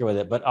have to tinker with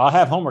it, but I'll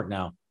have homework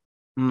now.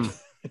 I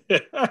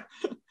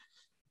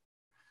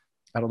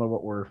don't know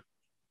what we're.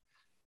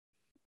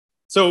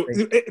 So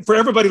for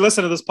everybody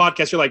listening to this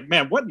podcast, you're like,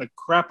 man, what in the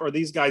crap are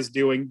these guys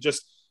doing?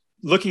 Just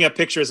looking at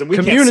pictures, and we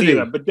can't Community. see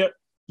them. But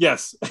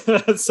yes,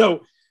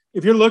 so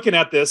if you're looking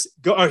at this,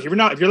 go. Or if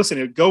you're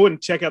listening, go and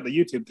check out the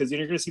YouTube, because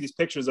you're going to see these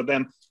pictures of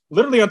them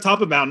literally on top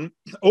of a mountain,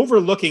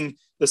 overlooking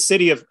the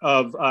city of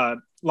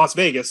Las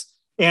Vegas,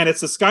 and it's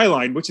the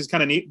skyline, which is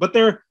kind of neat. But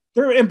they're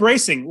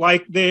embracing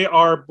like they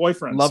are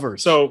boyfriends,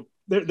 Lovers. So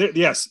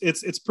yes,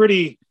 it's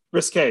pretty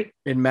risque.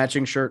 In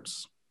matching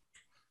shirts.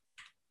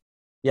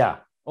 Yeah.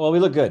 Well, we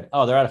look good.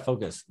 Oh, they're out of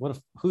focus.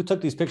 Who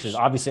took these pictures?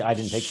 Obviously, I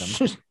didn't take them.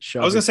 I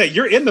was gonna say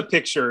you're in the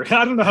picture.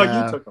 I don't know how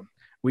Yeah. you took them.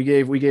 We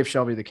gave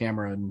Shelby the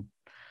camera, and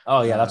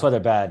Oh yeah, that's why they're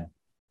bad.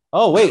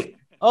 Oh wait.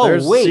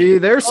 Oh wait. See,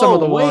 there's some of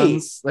the wait.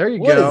 ones. There you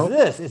What go. is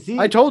this? Is he?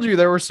 I told you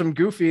there were some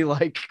goofy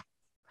like.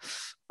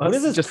 What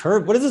is this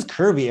curve? What is this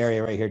curvy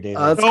area right here, David?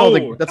 That's Oh,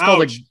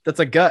 called ouch. that's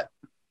a gut.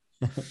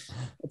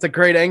 That's a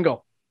great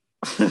angle.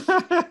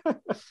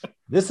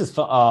 This is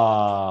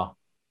out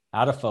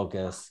of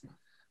focus.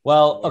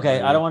 Well,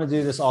 okay, I don't want to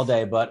do this all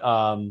day, but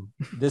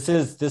this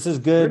is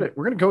good.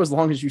 We're gonna go as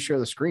long as you share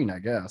the screen, I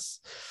guess.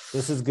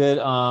 This is good.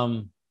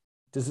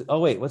 Here's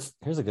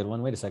a good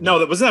one. Wait a second.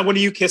 No, wasn't that one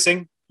of you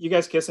kissing? You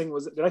guys kissing?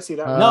 Was it? Did I see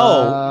that?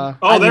 No.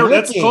 Oh, I'm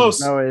that's licking.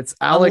 close. No, it's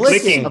Alex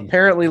licking.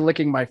 apparently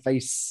licking my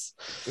face.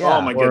 Yeah.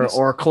 Oh my goodness.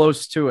 Or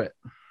close to it.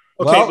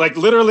 Okay, Well, like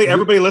literally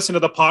everybody listening to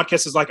the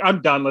podcast is like,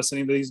 I'm done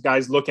listening to these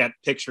guys look at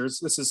pictures.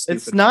 This is stupid.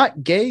 It's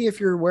not gay if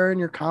you're wearing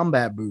your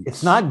combat boots.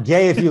 It's not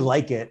gay if you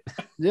like it.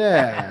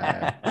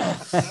 Yeah.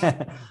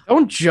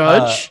 Don't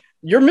judge.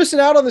 You're missing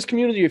out on this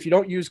community if you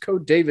don't use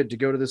code David to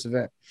go to this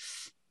event.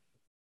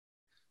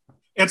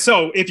 And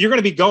so if you're going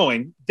to be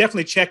going,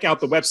 definitely check out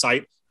the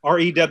website,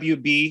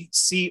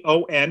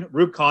 REWBCON,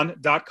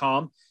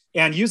 Rubicon.com,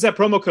 and use that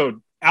promo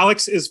code.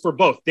 Alex is for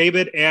both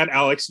David and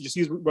Alex. Just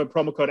use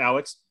promo code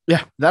Alex.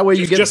 Yeah, that way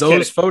you get Just those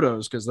kidding.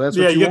 photos because that's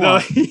what you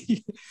want.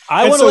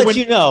 I And want to so let when-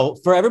 you know,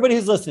 for everybody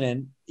who's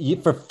listening,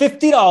 for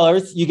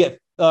 $50, you get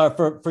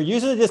for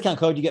using the discount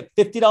code, you get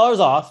 $50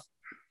 off.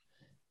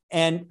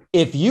 And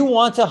if you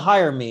want to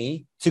hire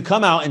me to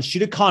come out and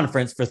shoot a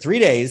conference for 3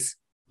 days,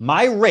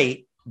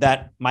 my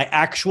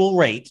actual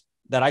rate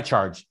that I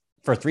charge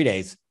for 3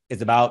 days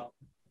is about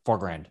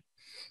 $4,000.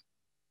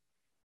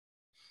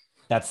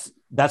 That's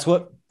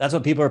what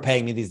people are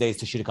paying me these days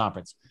to shoot a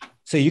conference.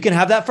 So you can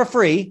have that for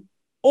free,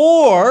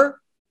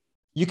 or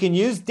you can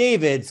use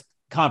David's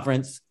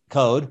conference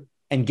code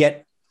and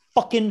get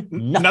fucking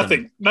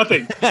nothing.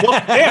 Nothing. Well,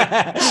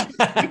 yeah,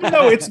 even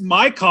though it's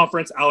my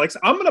conference, Alex,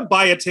 I'm going to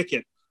buy a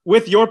ticket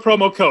with your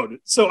promo code.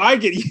 So I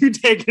get you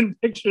taking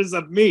pictures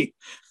of me.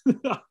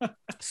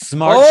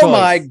 Smart choice.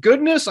 My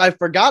goodness, I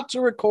forgot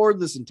to record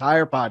this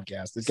entire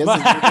podcast. I guess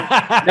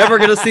it's never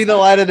going to see the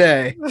light of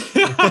day.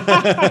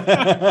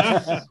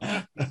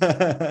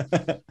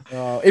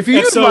 If you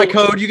use my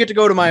code, you get to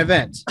go to my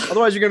event.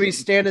 Otherwise, you're going to be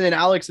standing in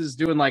Alex's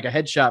doing like a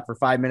headshot for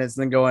 5 minutes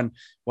and then going,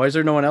 why is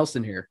there no one else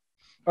in here?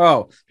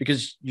 Oh,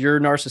 because you're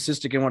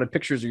narcissistic and wanted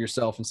pictures of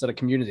yourself instead of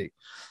community.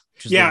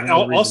 Which is Yeah, the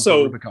real reason also-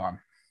 for Rubicon.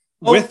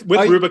 With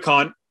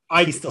Rubicon,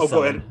 He's still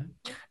go ahead.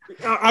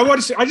 selling.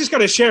 I just got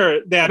to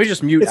share that Let me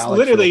just mute it's Alex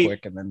literally- real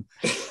quick and then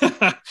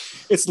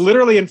it's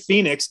literally in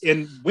Phoenix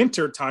in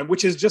winter time,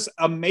 which is just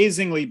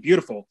amazingly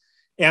beautiful.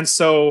 And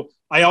so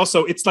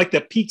it's like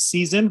the peak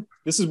season.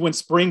 This is when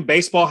spring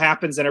baseball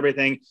happens and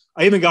everything.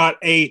 I even got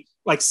a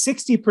like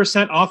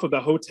 60% off of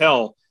the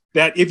hotel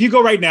that if you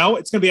go right now,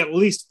 it's going to be at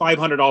least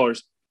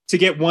 $500 to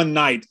get one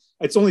night.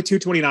 It's only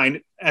 $229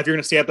 if you're going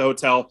to stay at the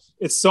hotel.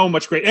 It's so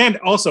much great. And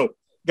also,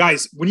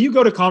 guys, when you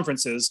go to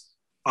conferences,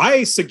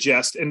 I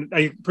suggest, and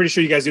I'm pretty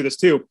sure you guys do this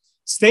too,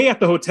 stay at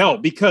the hotel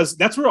because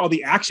that's where all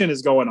the action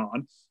is going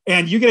on.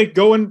 And you get to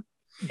go and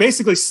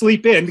basically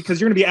sleep in because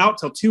you're going to be out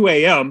till 2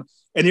 a.m.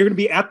 and you're going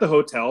to be at the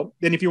hotel.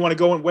 Then if you want to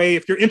go away,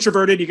 if you're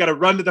introverted, you got to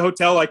run to the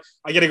hotel. Like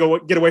I got to go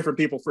get away from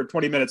people for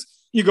 20 minutes.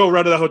 You go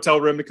run to the hotel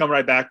room to come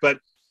right back. But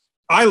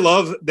I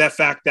love that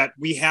fact that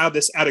we have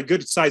this at a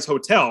good size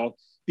hotel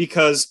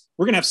because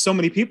we're going to have so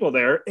many people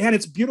there and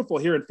it's beautiful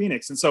here in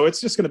Phoenix. And so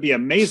it's just going to be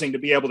amazing to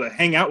be able to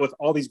hang out with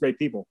all these great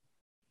people.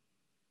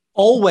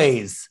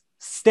 Always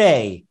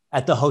stay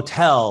at the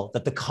hotel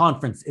that the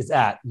conference is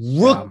at.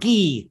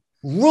 Rookie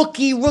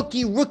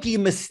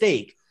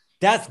mistake.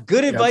 That's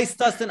good advice,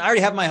 Dustin. I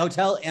already have my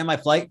hotel and my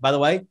flight, by the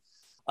way.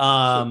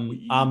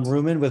 I'm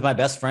rooming with my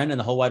best friend in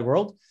the whole wide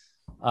world.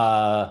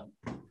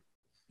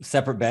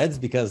 Separate beds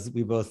because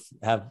we both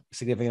have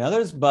significant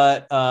others.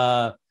 But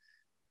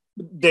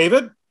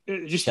David,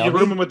 you're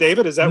rooming with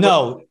David? Is that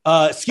no?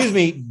 Excuse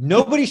me.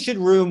 Nobody should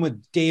room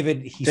with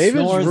David.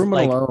 David's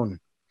rooming alone.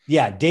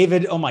 Yeah,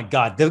 David. Oh my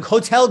God. The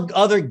hotel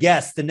other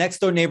guests, the next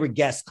door neighbor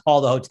guests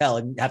call the hotel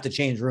and have to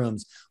change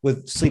rooms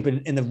with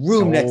sleeping in the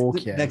room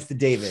next to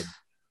David.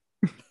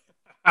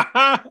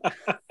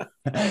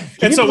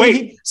 And so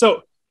wait,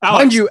 so Alex,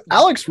 mind you,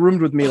 Alex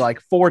roomed with me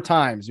like 4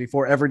 times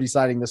before ever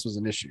deciding this was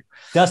an issue.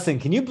 Dustin,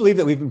 can you believe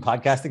that we've been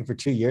podcasting for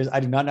 2 years? I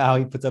do not know how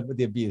he puts up with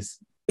the abuse.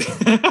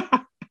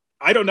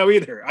 I don't know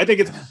either. I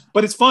think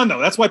but it's fun though.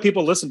 That's why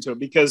people listen to it,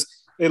 because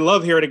they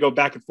love hearing it go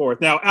back and forth.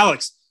 Now,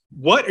 Alex,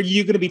 what are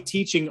you going to be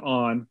teaching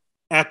on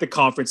at the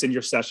conference in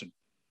your session?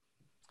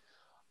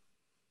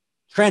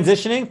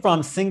 Transitioning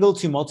from single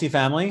to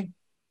multifamily,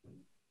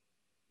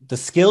 the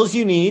skills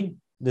you need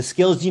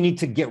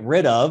to get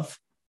rid of,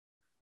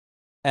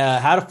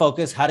 how to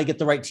focus, how to get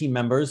the right team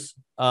members,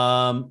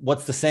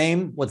 what's the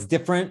same, what's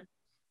different.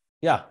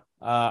 Yeah,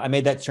 I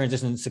made that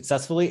transition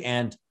successfully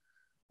and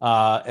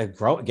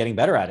getting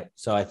better at it.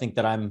 So I think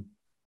that I'm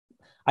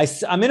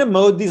in a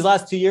mode these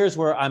last 2 years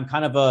where I'm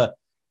kind of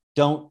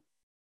don't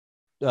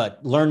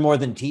learn more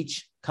than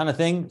teach kind of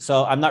thing.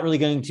 So I'm not really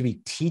going to be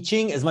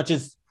teaching as much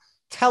as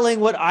telling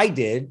what I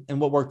did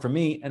and what worked for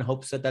me, and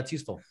hopes that that's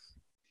useful.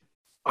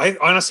 I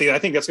honestly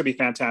think that's going to be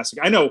fantastic.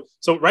 I know.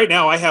 So right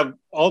now I have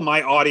all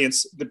my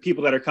audience, the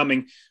people that are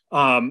coming,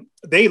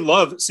 they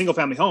love single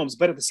family homes,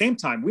 but at the same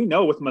time, we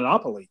know with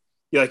monopoly,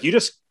 you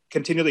just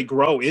continually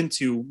grow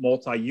into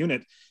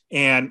multi-unit,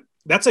 and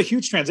that's a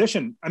huge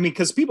transition. I mean,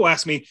 because people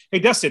ask me, "Hey,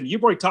 Dustin,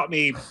 you've already taught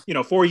me,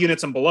 4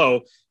 units and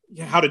below,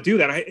 how to do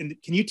that. And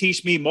can you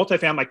teach me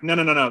multifamily?" Like,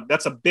 no.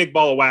 That's a big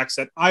ball of wax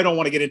that I don't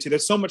want to get into.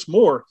 There's so much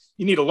more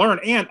you need to learn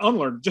and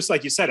unlearn, just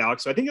like you said,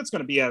 Alex. So I think it's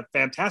going to be a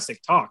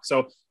fantastic talk.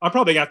 So I'm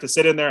probably going to have to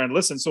sit in there and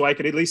listen so I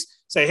could at least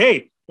say,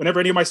 hey, whenever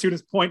any of my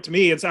students point to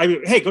me and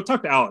say, hey, go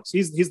talk to Alex.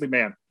 He's the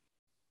man.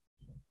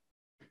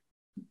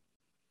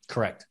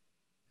 Correct.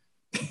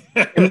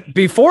 And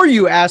before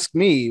you ask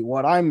me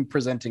what I'm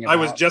presenting about, I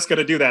was just going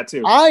to do that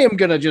too. I am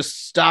going to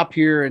just stop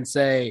here and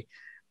say,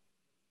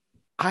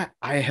 I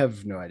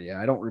have no idea.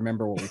 I don't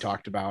remember what we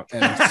talked about.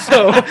 And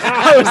so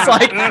I was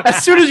like,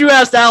 as soon as you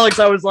asked Alex,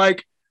 I was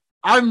like,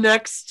 I'm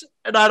next.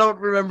 And I don't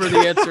remember the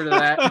answer to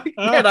that.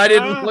 And I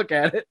didn't look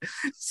at it.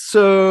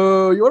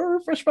 So you want to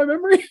refresh my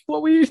memory?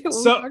 We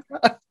talked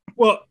about?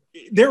 Well,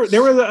 there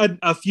were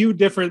a few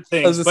different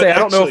things. I was going to say, I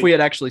don't know if we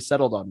had actually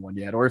settled on one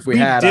yet, or if we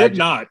had. Did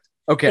not.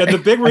 Okay. And the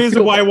big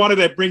reason why I wanted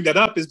to bring that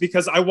up is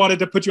because I wanted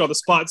to put you on the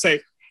spot and say,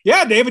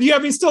 yeah, David,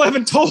 you still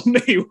haven't told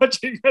me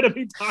what you're going to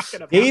be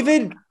talking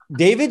about.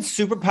 David's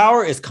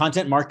superpower is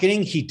content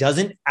marketing. He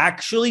doesn't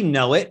actually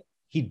know it.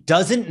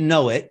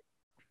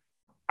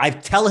 I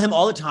tell him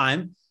all the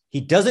time. He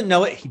doesn't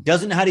know it. He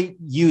doesn't know how to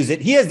use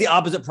it. He has the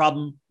opposite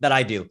problem that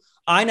I do.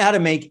 I know how to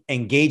make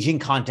engaging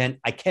content.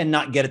 I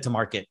cannot get it to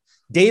market.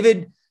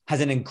 David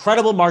has an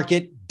incredible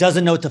market,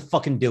 doesn't know what to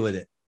fucking do with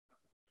it.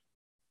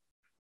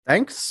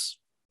 Thanks.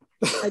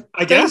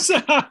 I guess.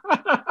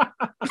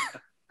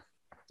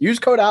 Use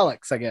code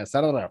Alex, I guess.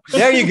 I don't know.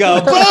 There you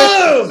go.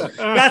 Boom!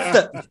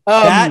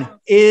 That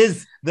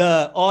is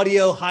the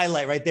audio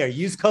highlight right there.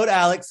 Use code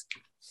Alex.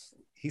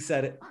 He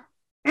said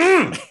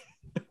it.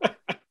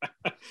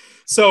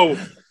 So,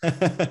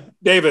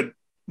 David,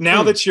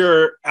 now that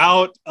you're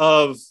out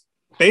of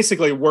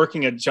basically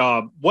working a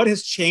job, what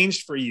has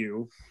changed for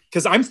you?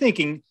 Because I'm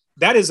thinking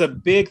that is a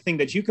big thing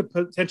that you could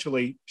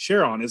potentially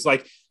share on, is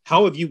like,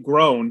 how have you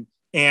grown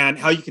and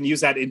how you can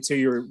use that into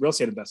your real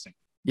estate investing?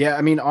 Yeah,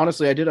 I mean,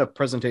 honestly, I did a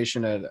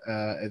presentation at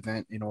an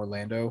event in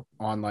Orlando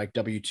on like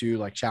W-2,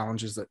 like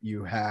challenges that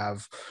you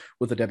have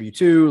with a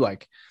W-2,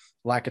 like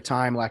lack of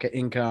time, lack of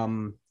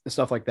income,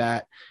 stuff like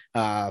that.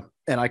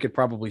 And I could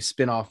probably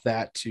spin off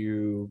that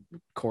to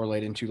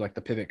correlate into like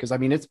the pivot. Cause I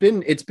mean, it's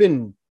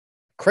been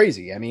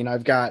crazy. I mean,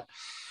 I've got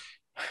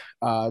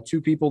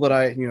 2 people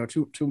that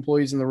two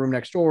employees in the room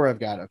next door. I've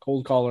got a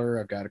cold caller.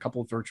 I've got a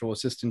couple of virtual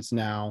assistants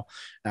now.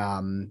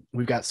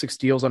 We've got 6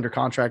 deals under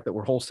contract that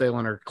we're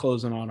wholesaling or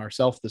closing on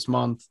ourselves this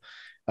month.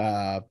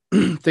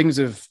 Things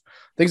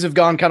have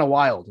gone kind of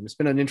wild, and it's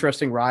been an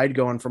interesting ride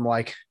going from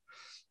like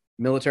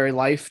military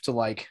life to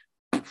like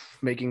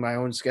making my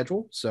own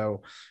schedule.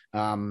 So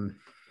I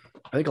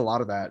think a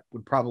lot of that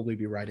would probably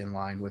be right in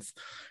line with,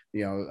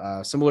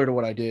 similar to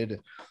what I did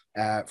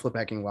at Flip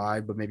Hacking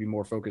Live, but maybe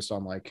more focused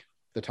on like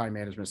the time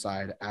management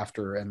side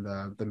after, and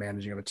the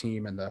managing of a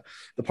team. And the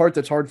part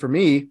that's hard for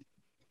me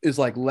is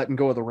like letting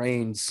go of the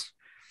reins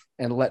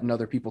and letting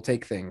other people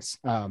take things.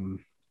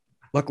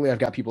 Luckily I've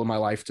got people in my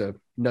life to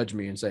nudge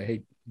me and say,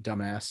 hey,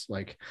 dumbass,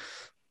 like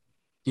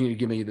you need to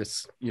give me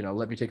this,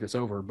 let me take this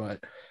over.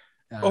 But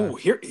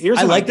Here's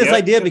I an like this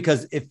idea. idea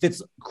because it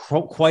fits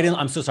quite in.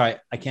 I'm so sorry.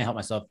 I can't help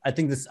myself. I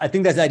think this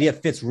idea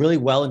fits really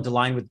well into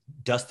line with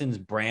Dustin's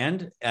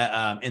brand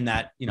in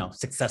that,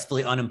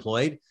 successfully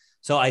unemployed.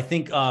 So I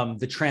think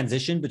the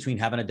transition between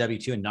having a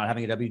W-2 and not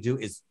having a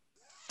W-2 is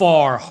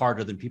far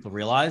harder than people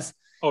realize.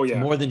 Oh, yeah.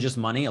 It's more than just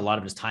money. A lot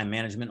of it is time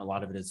management. A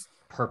lot of it is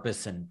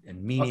purpose and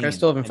meaning. Okay, I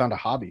still haven't found a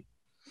hobby.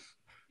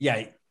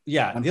 Yeah.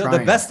 Yeah.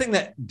 The best thing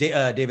that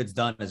David's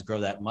done is grow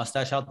that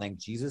mustache out. Thank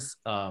Jesus.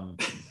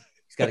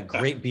 He's got a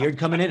great beard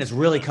coming in. It's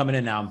really coming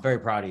in now. I'm very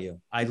proud of you.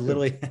 I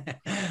literally,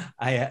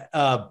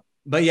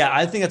 but yeah,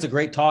 I think that's a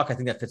great talk. I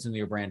think that fits into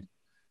your brand.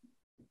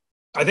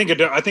 I think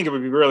it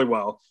would be really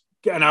well.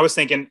 And I was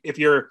thinking, if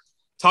you're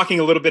talking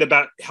a little bit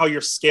about how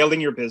you're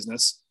scaling your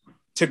business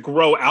to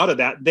grow out of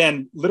that,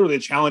 then literally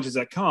the challenges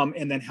that come,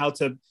 and then how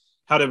to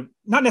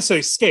not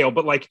necessarily scale,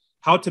 but like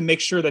how to make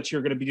sure that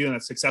you're going to be doing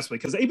that successfully.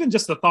 Because even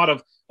just the thought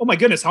of, oh my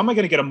goodness, how am I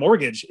going to get a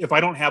mortgage if I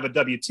don't have a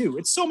W-2?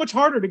 It's so much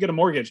harder to get a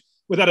mortgage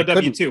without a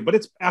W-2, but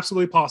it's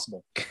absolutely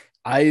possible.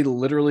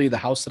 The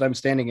house that I'm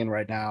standing in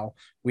right now,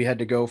 we had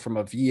to go from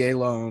a VA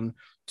loan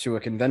to a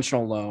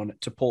conventional loan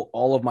to pull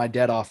all of my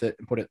debt off it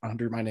and put it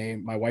under my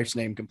name, my wife's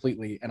name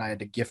completely. And I had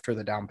to gift her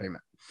the down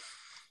payment.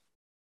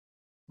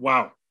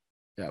 Wow.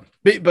 Yeah.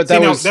 But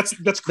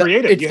that's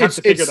creative. You have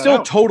to figure that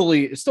out.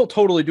 It's still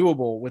totally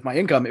doable with my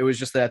income. It was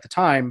just that at the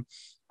time,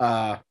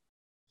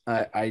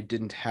 I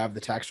didn't have the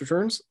tax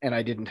returns and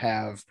I didn't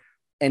have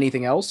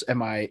anything else. And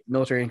my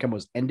military income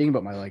was ending,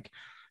 but my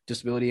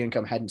disability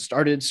income hadn't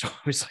started. So I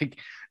was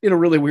in a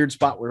really weird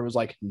spot where it was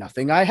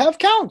nothing I have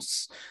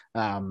counts.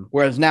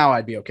 Whereas now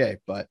I'd be okay,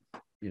 but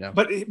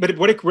But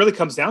what it really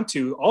comes down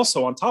to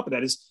also on top of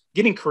that is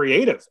getting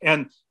creative,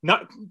 and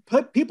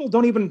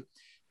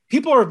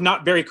people are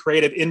not very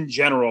creative in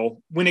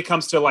general when it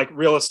comes to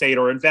real estate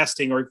or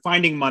investing or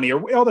finding money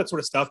or all that sort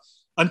of stuff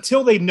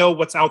until they know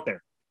what's out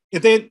there.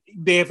 If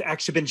they have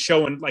actually been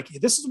shown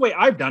this is the way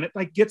I've done it,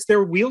 gets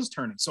their wheels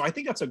turning. So I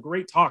think that's a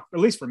great talk, at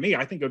least for me.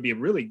 I think it would be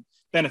really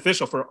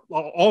beneficial for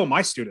all of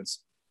my students.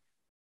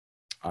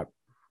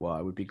 Well,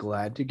 I would be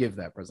glad to give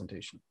that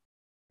presentation.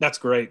 That's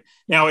great.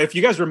 Now, if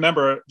you guys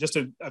remember, just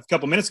a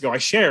couple minutes ago, I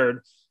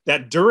shared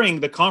that during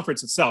the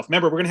conference itself,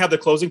 remember, we're going to have the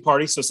closing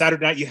party. So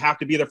Saturday night, you have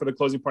to be there for the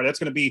closing party. That's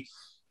going to be,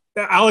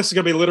 Alex is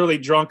going to be literally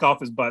drunk off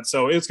his butt.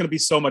 So it's going to be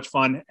so much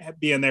fun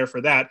being there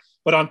for that.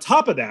 But on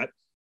top of that,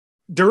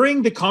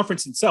 during the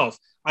conference itself,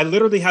 I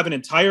literally have an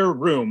entire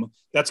room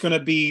that's going to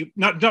be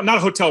not a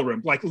hotel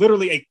room,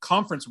 literally a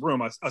conference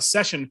room, a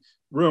session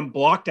room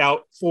blocked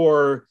out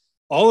for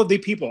all of the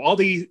people, all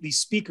these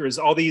speakers,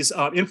 all these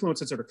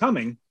influencers that are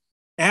coming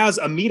as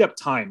a meetup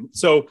time.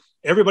 So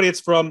everybody, it's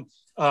from,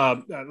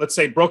 let's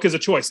say, Broke is a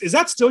Choice. Is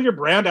that still your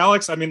brand,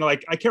 Alex? I mean, I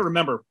can't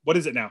remember. What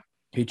is it now?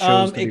 He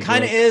chose it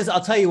kind of is.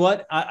 I'll tell you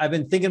what, I've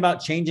been thinking about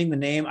changing the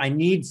name. I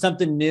need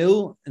something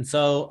new. And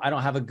so I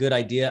don't have a good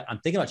idea. I'm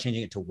thinking about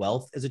changing it to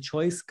Wealth is a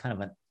Choice,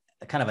 kind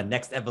of a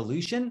next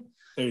evolution.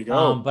 There you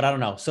go. But I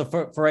don't know. So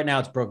for right now,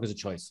 it's Broke is a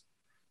Choice.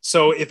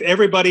 So if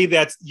everybody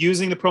that's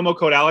using the promo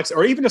code Alex,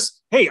 or even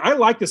just, hey, I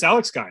like this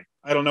Alex guy.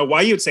 I don't know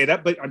why you'd say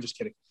that, but I'm just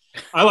kidding.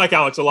 I like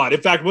Alex a lot.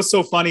 In fact, what's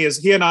so funny is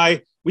he and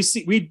I, we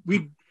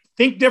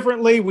think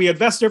differently, we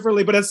invest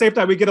differently, but at the same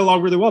time, we get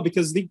along really well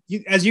because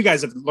as you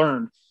guys have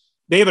learned,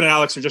 David and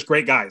Alex are just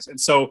great guys. And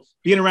so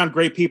being around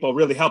great people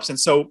really helps. And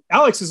so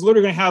Alex is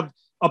literally going to have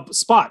a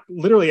spot,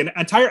 literally an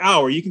entire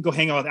hour. You can go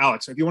hang out with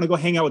Alex. Or if you want to go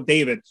hang out with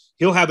David,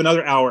 he'll have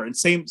another hour, and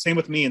same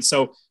with me. And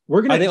so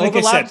we're going to, like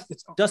overlapped? I said,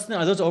 Dustin,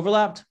 are those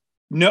overlapped?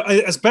 No,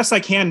 as best I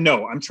can.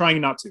 No, I'm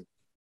trying not to.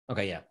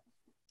 Okay. Yeah.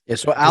 Yeah.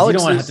 So Alex, you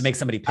don't want to have to make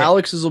somebody pick.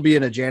 Alex's will be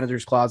in a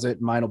janitor's closet.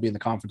 And mine will be in the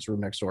conference room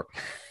next door.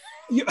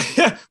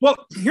 Yeah,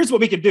 well, here's what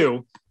we could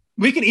do.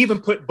 We can even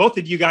put both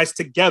of you guys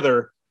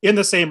together in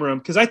the same room,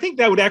 because I think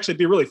that would actually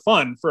be really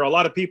fun for a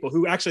lot of people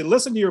who actually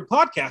listen to your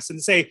podcast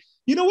and say,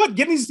 you know what,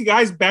 getting these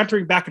guys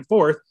bantering back and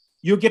forth,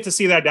 you'll get to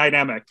see that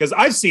dynamic, because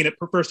I've seen it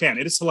firsthand.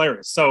 It is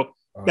hilarious. So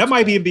that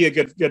might even be a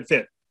good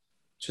fit.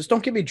 Just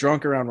don't get me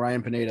drunk around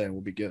Ryan Pineda and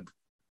we'll be good.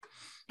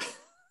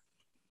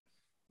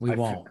 We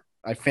won't.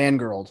 I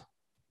fangirled.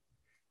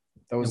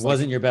 That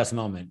wasn't your best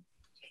moment.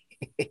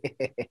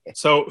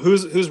 So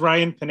who's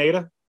Ryan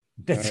Pineda?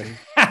 Exactly.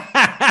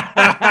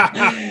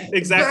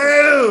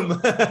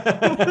 Boom.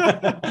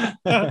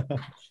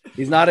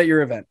 He's not at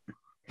your event.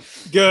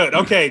 Good.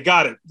 Okay.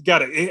 Got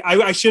it.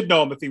 I should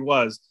know him if he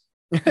was.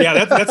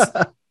 Yeah. That's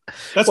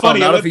well, funny.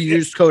 Not if you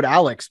used code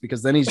Alex,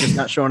 because then he's just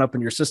not showing up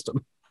in your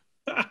system.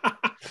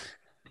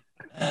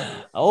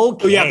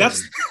 Okay. Yeah.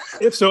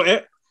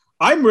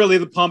 I'm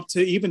really pumped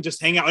to even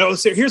just hang out. Oh,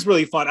 so here's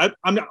really fun.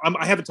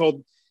 I haven't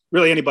told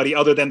really anybody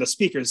other than the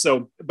speakers.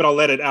 But I'll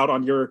let it out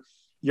on your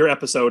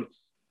episode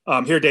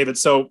here, David.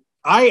 So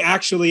I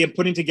actually am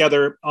putting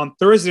together on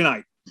Thursday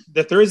night,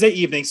 the Thursday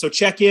evening. So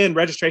check in,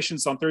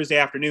 registrations on Thursday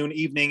afternoon,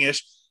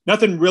 evening-ish.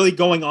 Nothing really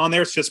going on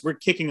there. It's just we're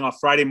kicking off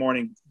Friday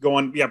morning,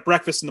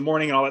 breakfast in the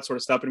morning and all that sort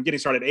of stuff, and getting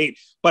started at 8.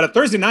 But a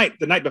Thursday night,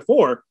 the night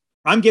before,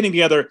 I'm getting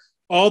together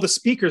all the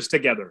speakers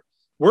together.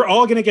 We're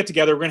all going to get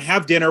together. We're going to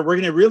have dinner. We're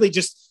going to really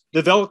just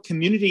develop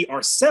community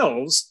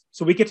ourselves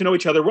so we get to know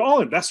each other. We're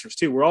all investors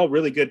too. We're all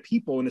really good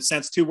people in a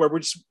sense too, where we're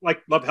just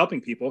like love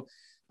helping people.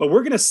 But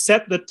we're going to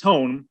set the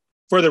tone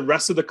for the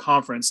rest of the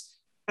conference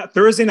at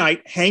Thursday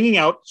night, hanging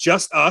out,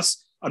 just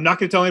us. I'm not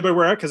going to tell anybody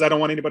where because I don't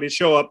want anybody to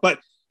show up, but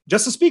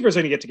just the speakers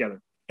are going to get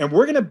together. And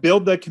we're going to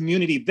build the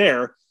community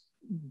there,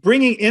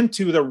 bringing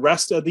into the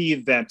rest of the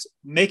event,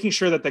 making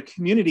sure that the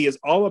community is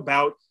all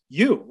about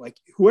you. Like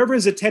whoever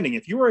is attending,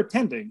 if you are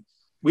attending,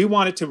 we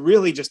want it to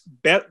really just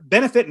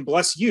benefit and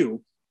bless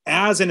you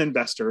as an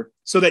investor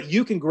so that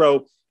you can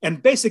grow.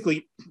 And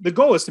basically the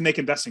goal is to make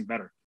investing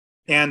better.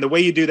 And the way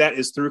you do that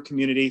is through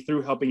community,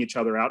 through helping each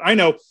other out. I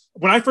know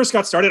when I first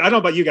got started, I don't know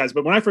about you guys,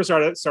 but when I first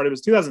started, it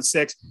was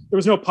 2006. There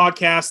was no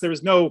podcast. There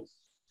was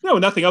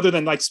nothing other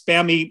than like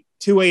spammy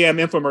 2 a.m.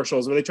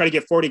 infomercials where they try to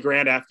get 40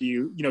 grand after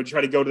you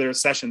try to go to their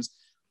sessions,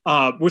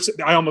 which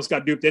I almost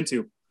got duped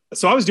into.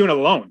 So I was doing it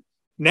alone.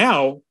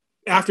 Now,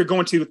 after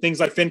going to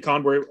things like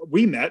FinCon where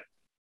we met,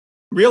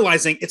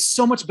 realizing it's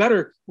so much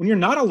better when you're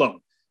not alone.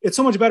 It's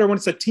so much better when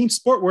it's a team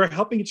sport. We're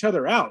helping each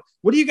other out.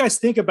 What do you guys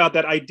think about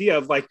that idea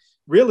of like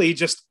really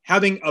just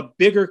having a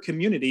bigger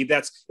community?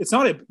 It's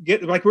not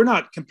like we're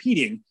not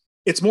competing.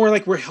 It's more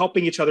like we're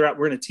helping each other out.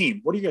 We're in a team.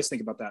 What do you guys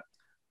think about that?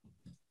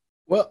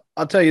 Well,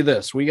 I'll tell you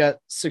this. We got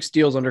 6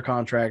 deals under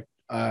contract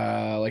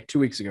like 2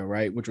 weeks ago,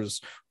 right?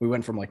 We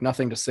went from like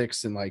nothing to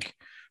 6 and like,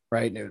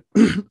 right. And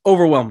it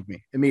overwhelmed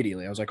me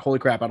immediately. I was like, holy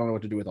crap, I don't know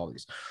what to do with all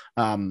these.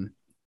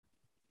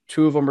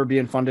 2 of them are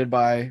being funded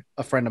by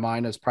a friend of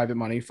mine as private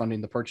money,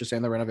 funding the purchase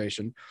and the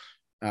renovation.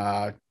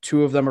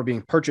 2 of them are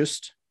being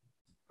purchased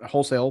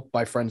wholesale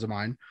by friends of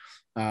mine.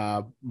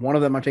 One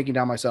of them I'm taking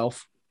down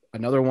myself.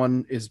 Another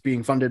one is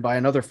being funded by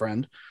another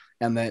friend.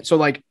 And then, so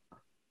like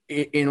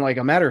in like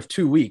a matter of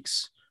 2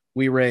 weeks,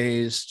 we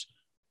raised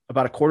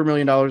about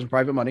 $250,000 in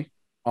private money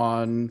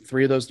on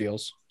 3 of those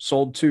deals,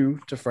 sold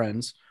 2 to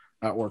friends,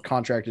 or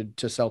contracted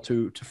to sell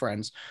to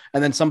friends.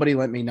 And then somebody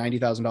lent me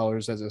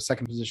 $90,000 as a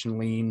second position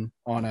lien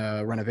on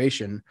a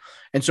renovation.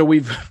 And so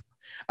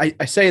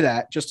I say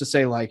that just to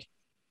say, like,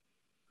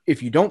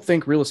 if you don't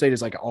think real estate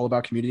is like all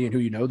about community and who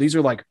you know, these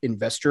are like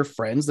investor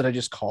friends that I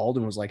just called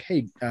and was like,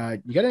 hey,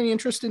 you got any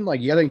interest in,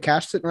 like, you got any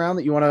cash sitting around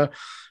that you want to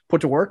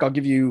put to work? I'll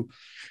give you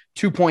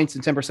 2 points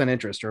and 10%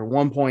 interest, or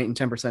 1 point and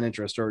 10%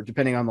 interest, or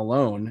depending on the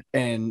loan.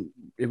 And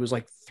it was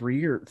like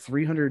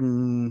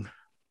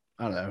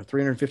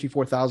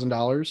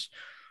 $354,000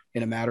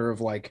 in a matter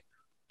of like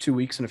 2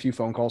 weeks and a few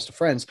phone calls to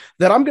friends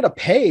that I'm going to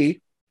pay,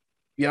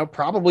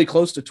 probably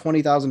close to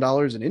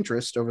 $20,000 in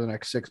interest over the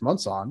next 6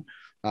 months on,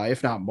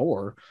 if not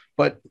more.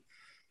 But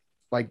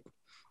like,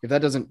 if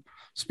that doesn't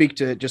speak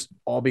to just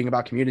all being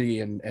about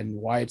community and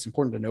why it's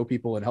important to know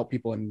people and help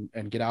people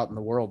and get out in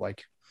the world,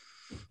 like,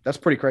 that's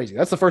pretty crazy.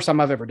 That's the first time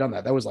I've ever done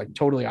that. That was like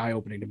totally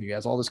eye-opening to me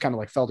as all this kind of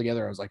like fell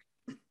together. I was like,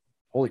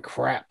 holy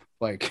crap.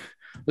 Like,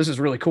 this is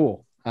really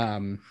cool. So I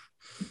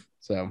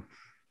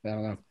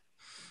don't know.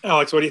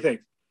 Alex, what do you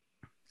think?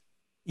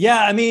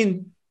 Yeah, I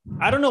mean,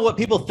 I don't know what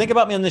people think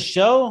about me on this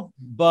show,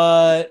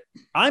 but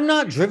I'm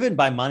not driven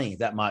by money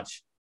that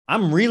much.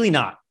 I'm really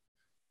not.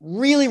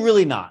 Really,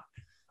 really not.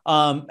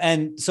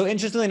 And so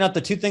interestingly enough,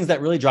 the 2 things that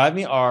really drive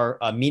me are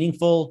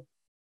meaningful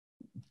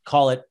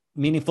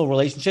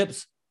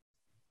relationships,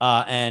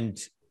 and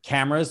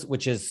cameras,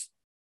 which is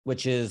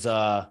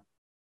I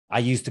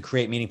use to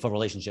create meaningful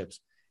relationships.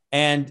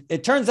 And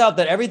it turns out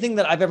that everything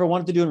that I've ever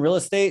wanted to do in real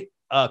estate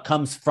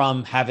comes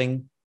from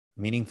having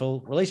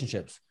meaningful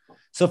relationships.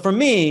 So for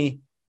me,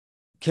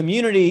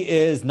 community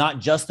is not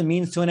just the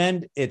means to an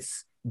end.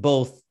 It's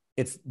both.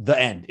 It's the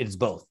end. It's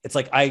both. It's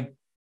like I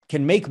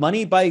can make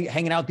money by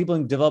hanging out with people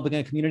and developing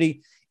a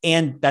community.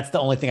 And that's the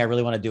only thing I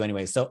really want to do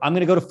anyway. So I'm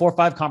going to go to 4 or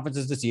 5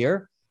 conferences this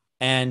year.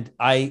 And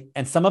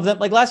some of them,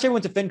 like last year, I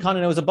went to FinCon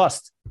and it was a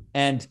bust.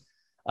 And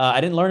I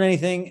didn't learn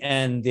anything.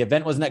 And the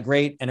event wasn't that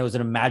great. And it was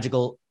in a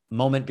magical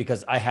moment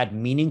because I had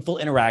meaningful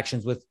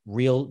interactions with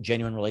real,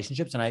 genuine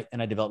relationships, and I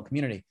developed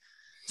community.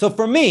 So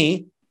for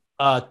me,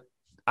 I'm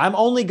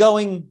going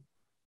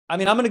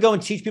to go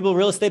and teach people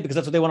real estate because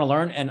that's what they want to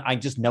learn. And I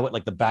just know it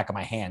like the back of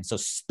my hand. So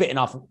spitting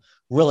off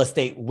real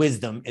estate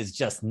wisdom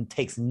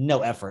takes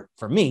no effort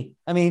for me.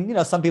 I mean,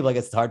 some people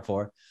it's hard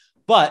for,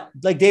 but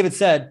like David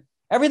said,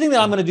 everything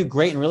that I'm going to do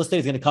great in real estate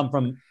is going to come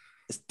from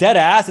dead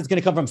ass. It's going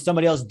to come from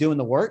somebody else doing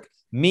the work,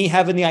 me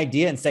having the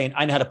idea and saying,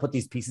 I know how to put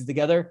these pieces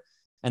together.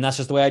 And that's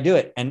just the way I do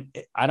it. And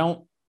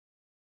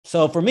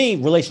so for me,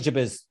 relationship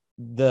is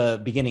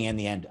the beginning and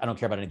the end. I don't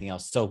care about anything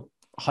else. So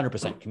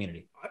 100%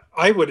 community.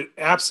 I would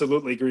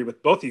absolutely agree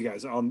with both of you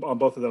guys on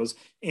both of those.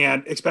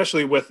 And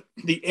especially with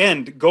the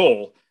end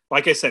goal.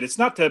 Like I said, it's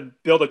not to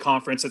build a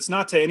conference. It's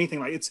not to anything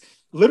like it's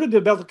literally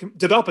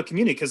develop a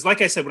community. Because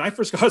like I said, when I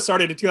first got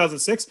started in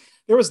 2006,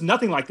 there was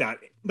nothing like that,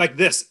 like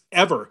this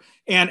ever.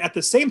 And at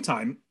the same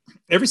time,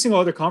 every single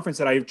other conference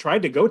that I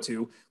tried to go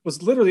to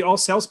was literally all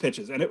sales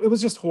pitches. And it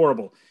was just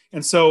horrible.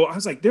 And so I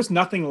was like, there's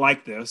nothing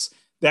like this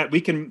that we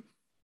can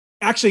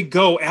actually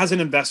go as an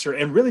investor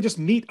and really just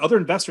meet other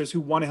investors who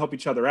want to help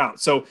each other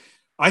out. So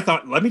I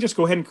thought, let me just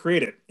go ahead and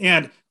create it.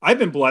 And I've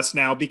been blessed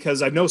now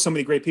because I know so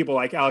many great people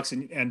like Alex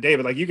and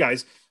David, like you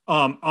guys,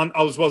 on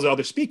as well as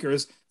other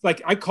speakers.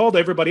 Like I called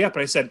everybody up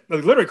and I said, I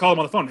literally called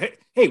them on the phone.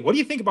 Hey, what do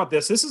you think about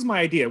this? This is my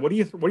idea. What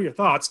are your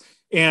thoughts?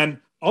 And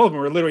all of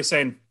them were literally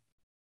saying,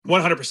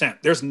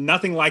 100%. There's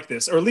nothing like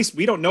this, or at least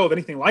we don't know of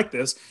anything like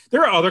this.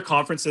 There are other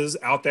conferences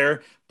out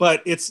there,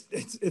 but it's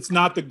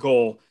not the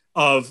goal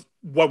of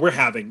what we're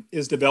having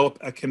is develop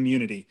a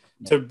community,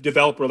 to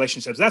develop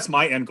relationships. That's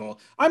my end goal.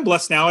 I'm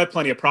blessed now. I have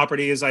plenty of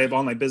properties. I have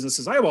online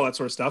businesses. I have all that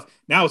sort of stuff.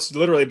 Now it's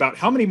literally about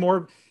how many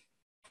more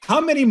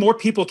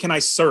people can I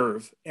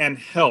serve and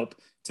help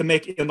to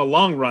make in the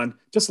long run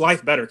just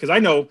life better? Because I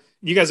know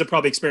you guys have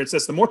probably experienced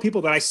this. The more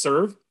people that I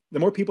serve, the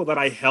more people that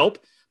I help,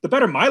 the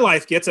better my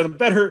life gets and the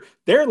better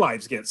their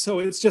lives get. So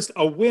it's just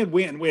a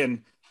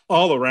win-win-win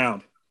all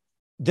around.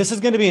 This is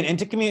going to be an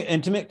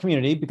intimate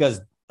community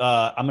because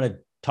I'm going to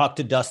talk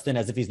to Dustin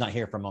as if he's not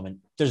here for a moment.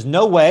 There's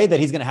no way that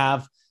he's going to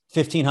have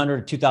 1,500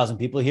 or 2,000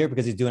 people here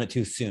because he's doing it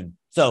too soon.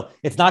 So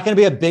it's not going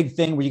to be a big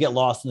thing where you get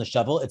lost in the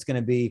shovel. It's going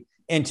to be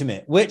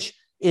intimate, which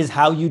is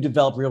how you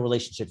develop real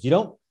relationships. You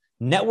don't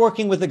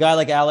networking with a guy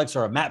like Alex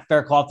or a Matt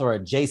Faircloth or a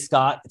Jay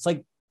Scott. It's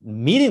like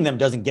meeting them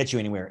doesn't get you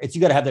anywhere. It's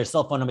you got to have their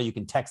cell phone number. You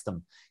can text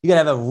them. You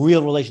got to have a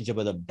real relationship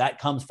with them. That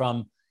comes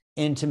from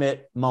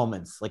intimate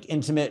moments, like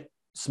intimate,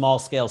 small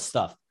scale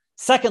stuff.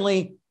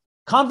 Secondly,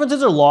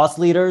 conferences are loss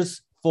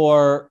leaders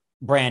for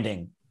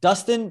branding.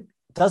 Dustin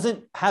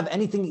doesn't have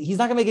anything. He's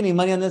not going to make any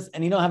money on this,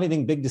 and you don't have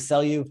anything big to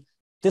sell you.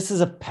 This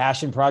is a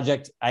passion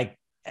project.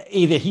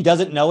 Either he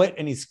doesn't know it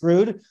and he's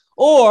screwed,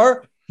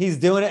 or he's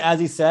doing it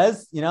as he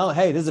says,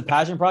 hey, this is a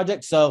passion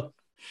project. So,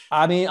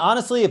 I mean,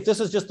 honestly, if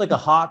this is just like a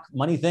hawk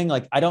money thing,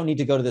 like I don't need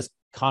to go to this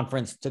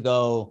conference to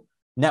go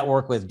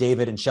network with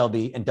David and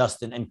Shelby and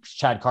Dustin and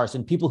Chad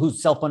Carson, people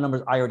whose cell phone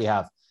numbers I already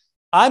have.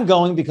 I'm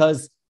going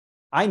because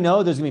I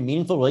know there's going to be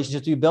meaningful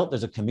relationships to be built.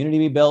 There's a community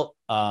to be built.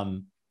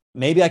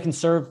 Maybe I can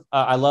serve.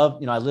 I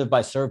live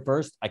by serve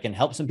first. I can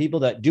help some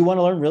people that do want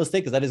to learn real estate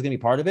because that is going to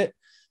be part of it.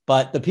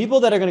 But the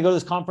people that are going to go to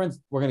this conference,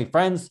 we're going to be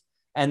friends.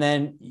 And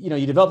then,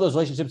 you develop those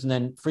relationships. And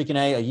then freaking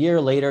a year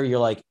later, you're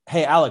like,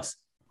 hey, Alex,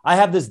 I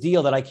have this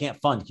deal that I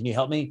can't fund. Can you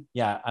help me?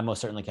 Yeah, I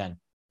most certainly can.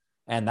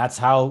 And that's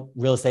how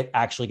real estate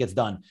actually gets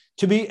done.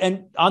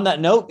 And on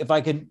that note, if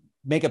I could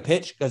make a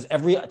pitch, because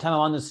every time I'm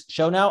on this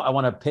show now, I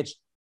want to pitch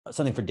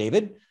something for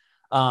David.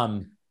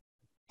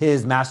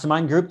 His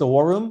mastermind group, the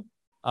War Room.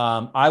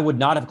 I would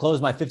not have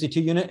closed my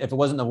 52 unit if it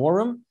wasn't the War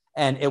Room.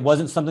 And it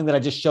wasn't something that I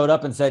just showed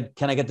up and said,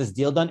 can I get this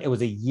deal done? It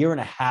was a year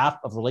and a half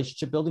of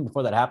relationship building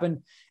before that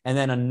happened. And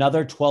then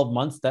another 12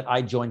 months that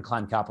I joined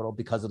Climb Capital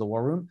because of the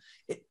War Room.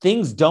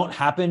 Things don't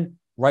happen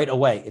right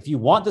away. If you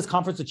want this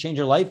conference to change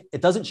your life,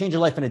 it doesn't change your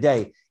life in a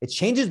day. It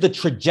changes the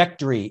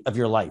trajectory of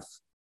your life.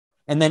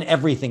 And then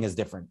everything is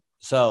different.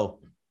 So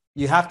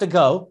you have to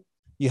go.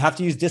 You have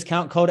to use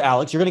discount code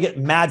Alex. You're going to get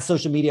mad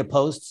social media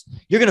posts.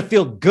 You're going to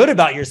feel good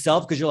about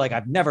yourself because you're like,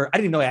 I didn't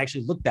even know I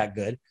actually looked that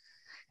good.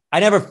 I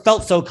never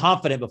felt so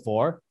confident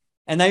before.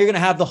 And now you're going to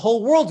have the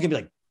whole world's going to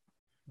be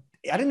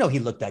like, I didn't know he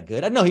looked that good.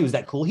 I didn't know he was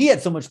that cool. He had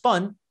so much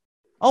fun.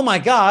 Oh my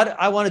God,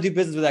 I want to do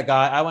business with that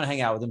guy. I want to hang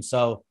out with him.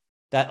 So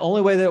that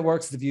only way that it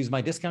works is if you use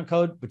my discount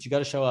code, but you got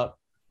to show up.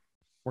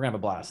 We're going to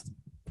have a blast.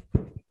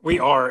 We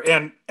are.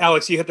 And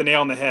Alex, you hit the nail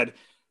on the head.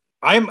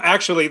 I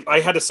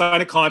had to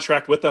sign a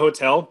contract with the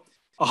hotel,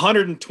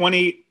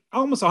 $120,000,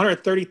 almost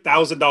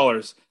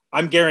 $130,000.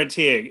 I'm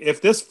guaranteeing if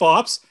this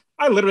flops,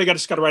 I literally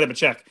just got to write him a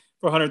check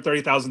for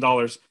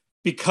 $130,000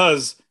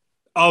 because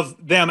of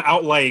them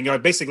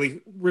outlaying, basically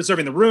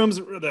reserving the rooms,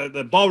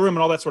 the ballroom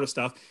and all that sort of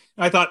stuff.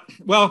 And I thought,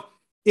 well,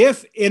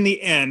 if in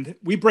the end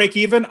we break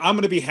even, I'm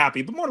going to be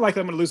happy, but more likely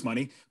I'm going to lose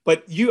money.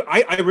 But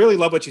I really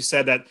love what you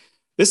said, that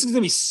this is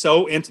going to be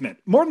so intimate.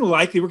 More than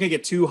likely we're going to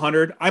get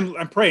 200.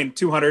 I'm praying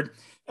 200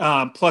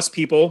 plus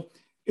people.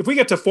 If we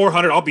get to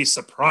 400, I'll be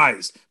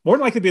surprised. More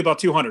than likely to be about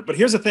 200. But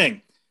here's the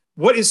thing.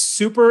 What is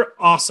super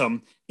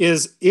awesome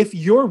is if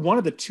you're one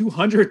of the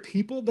 200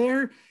 people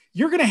there,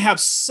 you're going to have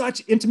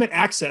such intimate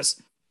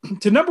access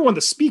to, number one,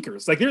 the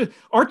speakers. Like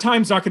our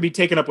time's not going to be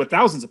taken up with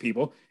thousands of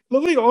people.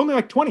 Only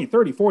like 20,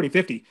 30, 40,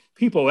 50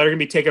 people that are going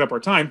to be taking up our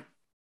time.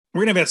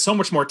 We're going to have so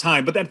much more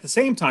time. But at the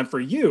same time, for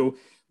you,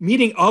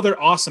 meeting other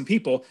awesome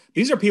people,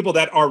 these are people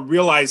that are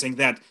realizing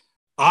that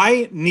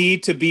I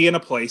need to be in a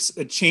place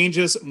that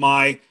changes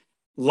my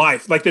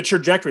life. Like the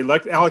trajectory,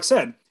 like Alex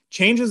said,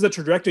 changes the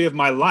trajectory of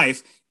my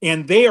life.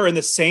 And they are in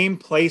the same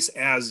place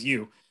as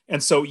you.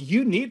 And so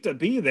you need to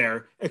be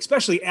there,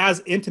 especially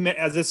as intimate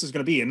as this is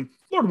going to be. And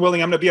Lord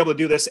willing, I'm going to be able to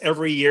do this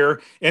every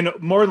year. And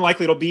more than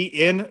likely, it'll be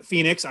in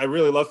Phoenix. I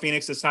really love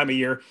Phoenix this time of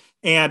year.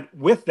 And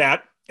with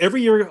that,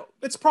 every year,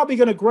 it's probably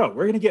going to grow.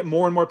 We're going to get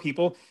more and more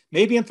people.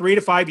 Maybe in 3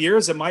 to 5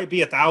 years, it might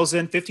be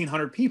 1,000,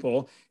 1,500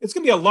 people. It's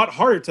going to be a lot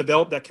harder to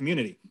develop that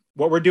community.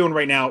 What we're doing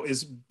right now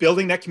is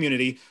building that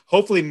community.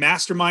 Hopefully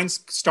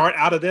masterminds start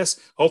out of this.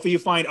 Hopefully you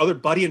find other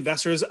buddy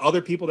investors, other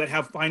people that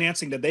have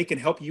financing that they can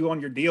help you on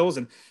your deals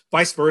and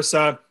vice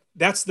versa.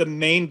 that's the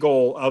main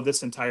goal of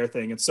this entire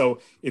thing. And so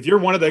if you're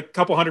one of the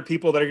couple hundred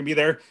people that are going to be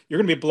there, you're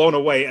going to be blown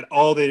away at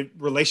all the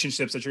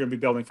relationships that you're going to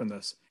be building from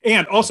this.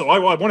 And also, I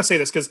want to say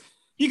this because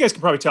you guys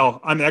can probably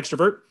tell I'm an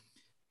extrovert.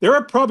 There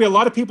are probably a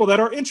lot of people that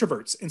are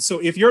introverts. And so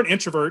if you're an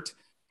introvert,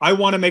 I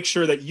want to make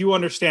sure that you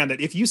understand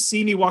that if you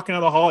see me walking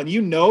down the hall and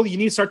you know you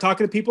need to start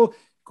talking to people,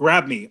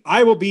 grab me.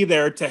 I will be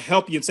there to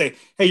help you and say,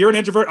 hey, you're an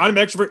introvert, I'm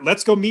an extrovert.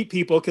 Let's go meet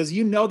people because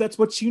you know that's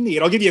what you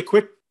need. I'll give you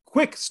a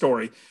quick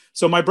story.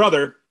 So my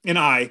brother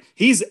and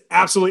he's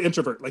absolutely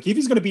introvert. Like if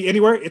he's going to be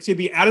anywhere, it's going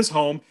to be at his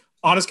home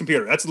on his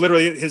computer. That's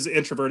literally his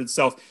introverted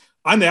self.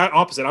 I'm the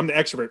opposite. I'm the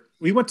extrovert.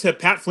 We went to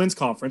Pat Flynn's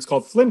conference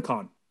called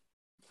FlynnCon.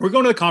 We're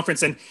going to the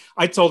conference and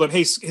I told him, hey,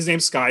 his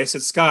name's Sky. I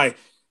said, Sky,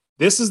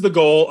 this is the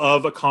goal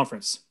of a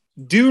conference.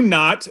 Do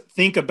not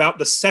think about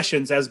the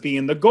sessions as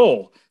being the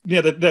goal.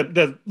 You know,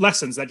 the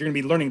lessons that you're going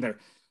to be learning there.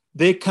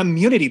 The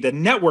community, the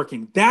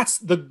networking, that's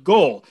the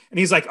goal. And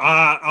he's like,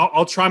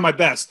 I'll try my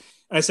best.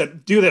 And I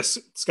said, do this,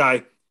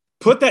 Sky.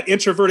 Put that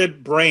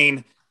introverted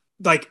brain,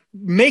 like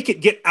make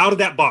it get out of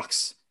that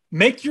box.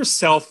 Make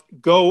yourself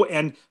go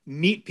and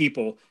meet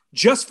people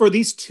just for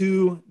these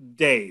 2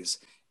 days.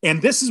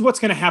 And this is what's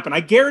going to happen. I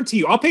guarantee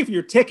you, I'll pay for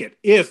your ticket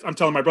if I'm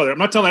telling my brother. I'm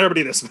not telling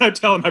everybody this, but I'm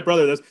telling my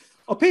brother this.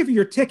 I'll pay for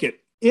your ticket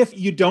if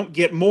you don't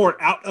get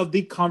more out of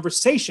the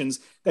conversations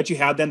that you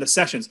had than the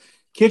sessions.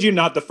 Kid you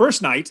not, the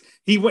first night,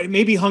 he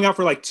maybe hung out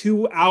for like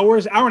 2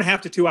 hours, hour and a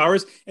half to 2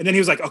 hours. And then he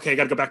was like, okay, I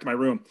got to go back to my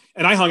room.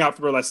 And I hung out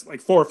for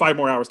like 4 or 5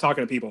 more hours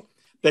talking to people.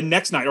 The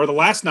next night or the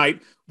last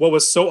night, what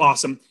was so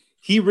awesome,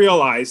 he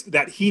realized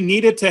that he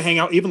needed to hang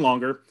out even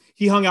longer.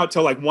 He hung out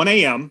till like 1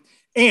 a.m.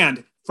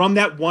 And from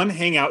that one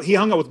hangout, he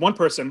hung out with one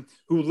person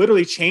who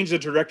literally changed the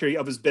trajectory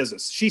of his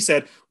business. She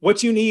said,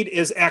 what you need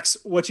is X,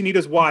 what you need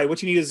is Y,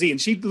 what you need is Z. And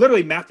she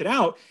literally mapped it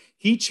out.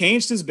 He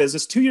changed his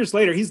business. 2 years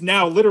later, he's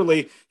now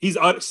he's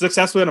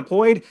successfully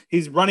unemployed.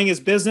 He's running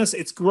his business.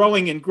 It's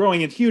growing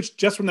and huge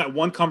just from that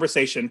one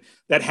conversation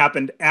that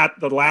happened at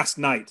the last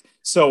night.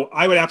 So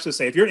I would absolutely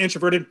say, if you're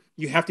introverted,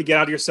 you have to get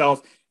out of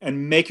yourself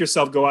and make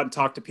yourself go out and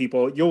talk to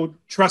people. You'll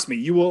trust me,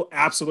 you will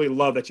absolutely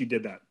love that you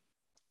did that.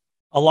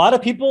 A lot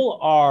of people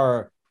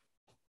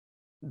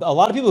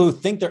who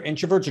think they're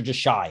introverts are just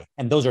shy,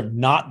 and those are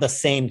not the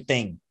same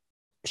thing.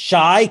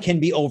 Shy can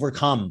be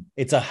overcome.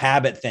 It's a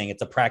habit thing.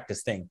 It's a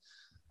practice thing.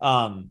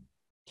 Real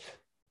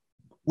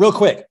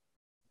quick,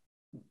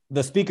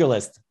 the speaker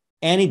list,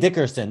 Annie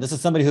Dickerson. This is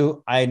somebody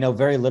who I know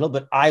very little,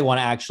 but I want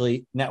to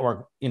actually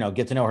network,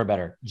 get to know her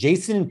better.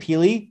 Jason and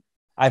Peely,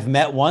 I've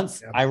met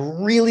once. Yeah. I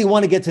really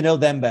want to get to know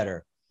them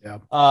better. Yeah.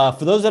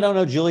 For those that don't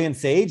know, Julian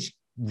Sage,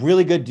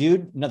 really good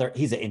dude.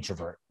 He's an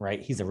introvert,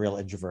 right? He's a real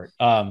introvert.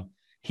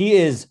 He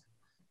is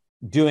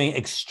doing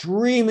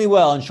extremely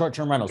well in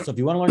short-term rentals. So if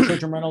you want to learn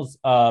short-term rentals,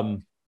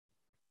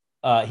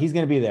 he's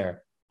going to be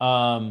there.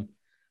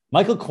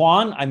 Michael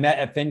Kwan, I met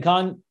at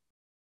FinCon.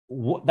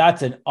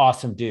 That's an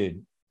awesome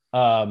dude.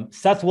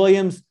 Seth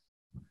Williams,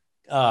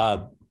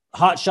 hot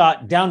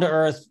shot, down to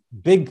earth,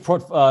 big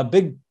platform,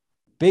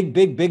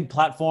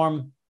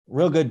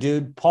 real good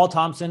dude. Paul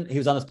Thompson, he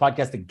was on this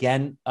podcast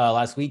again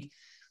last week.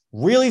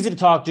 Real easy to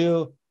talk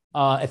to.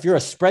 If you're a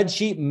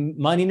spreadsheet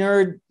money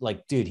nerd,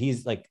 like, dude,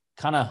 he's like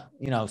kind of,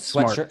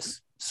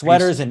 sweatshirts,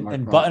 sweaters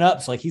and button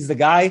ups. Like he's the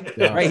guy,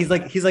 right?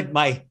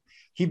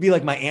 He'd be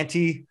like my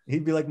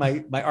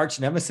arch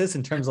nemesis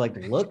in terms of like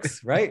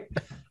looks, right?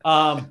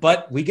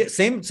 But we get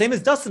same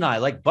as Dustin and I,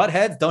 like butt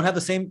heads, don't have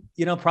the same,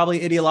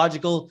 probably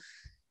ideological,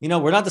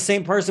 we're not the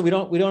same person. We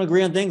don't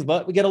agree on things,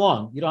 but we get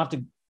along. You don't have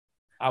to.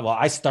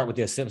 I start with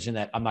the assumption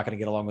that I'm not going to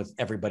get along with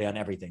everybody on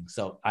everything.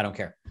 So I don't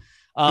care.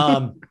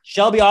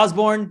 Shelby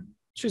Osborne.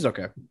 She's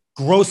okay.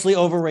 Grossly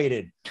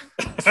overrated.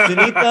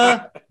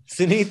 Sunita,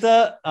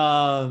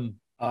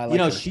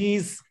 her.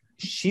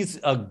 she's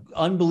a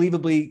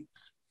unbelievably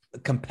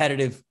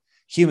competitive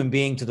human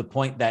being to the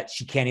point that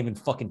she can't even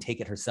fucking take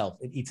it herself.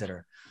 It eats at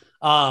her.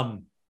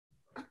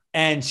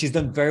 And she's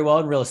done very well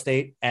in real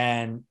estate,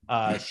 and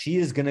she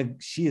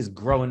is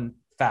growing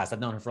fast. I've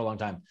known her for a long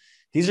time.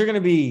 These are going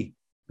to be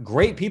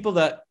great people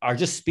that are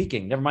just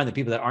speaking. Never mind the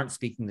people that aren't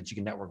speaking that you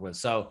can network with.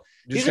 So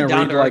these are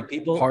down to like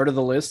people, part of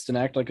the list, and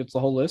act like it's the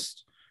whole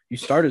list. You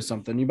started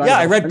something.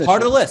 I read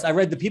part of the list. I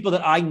read the people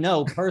that I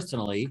know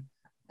personally.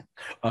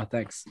 Oh,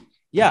 thanks.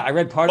 Yeah, I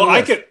read part of the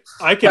list.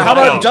 I can. How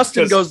about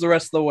Dustin goes the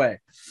rest of the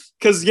way?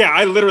 Because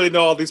I literally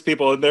know all these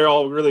people, and they're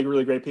all really,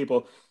 really great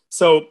people.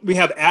 So we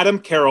have Adam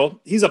Carroll.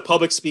 He's a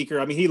public speaker.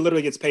 I mean, he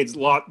literally gets paid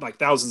like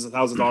thousands and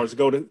thousands of dollars to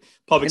go to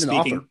public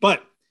speaking,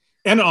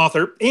 and an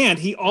author. And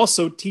he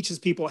also teaches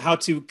people how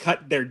to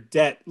cut their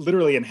debt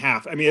literally in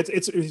half. I mean,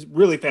 it's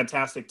really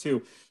fantastic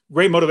too.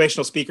 Great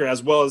motivational speaker,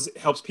 as well as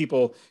helps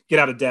people get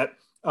out of debt.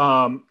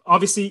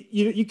 Obviously,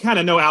 you kind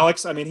of know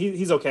Alex. I mean,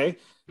 he's okay.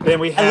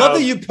 Then we have. I love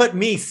that you put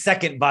me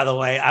second. By the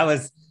way, I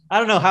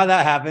don't know how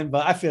that happened,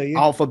 but I feel you.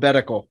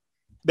 Alphabetical.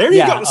 There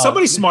you go.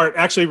 Somebody smart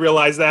actually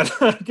realized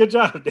that. Good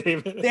job,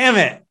 David. Damn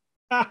it.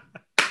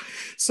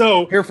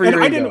 So here for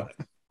your ego.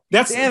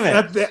 That's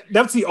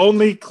the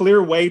only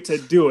clear way to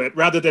do it,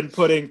 rather than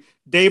putting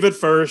David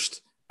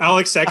first,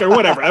 Alex second, or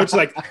whatever. I was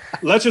like,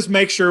 let's just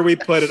make sure we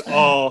put it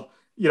all,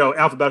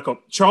 alphabetical.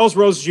 Charles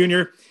Rose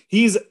Jr.,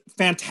 he's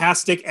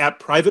fantastic at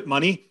private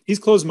money. He's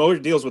closed more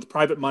deals with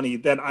private money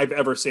than I've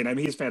ever seen. I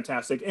mean, he's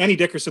fantastic. Annie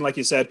Dickerson, like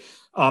you said,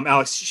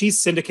 Alex, she's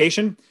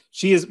syndication.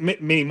 She is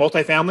meaning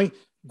multifamily.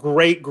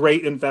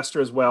 Great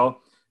investor as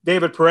well.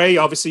 David Perret,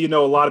 obviously, you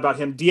know a lot about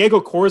him. Diego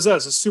Corza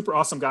is a super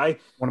awesome guy.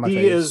 One of my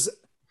favorites.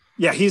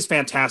 He's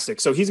fantastic.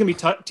 So he's going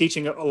to be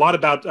teaching a lot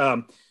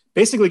about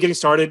basically getting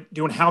started,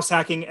 doing house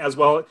hacking as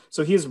well.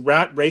 So he's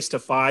Rat Race to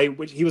Fi,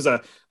 which he was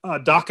a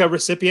DACA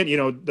recipient,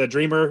 the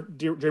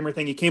Dreamer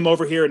thing. He came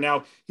over here and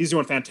now he's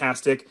doing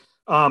fantastic.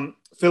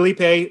 Felipe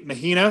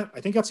Mejina,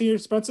 I think that's how you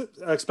spell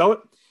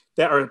it,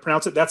 or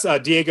pronounce it. That's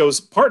Diego's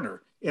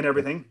partner in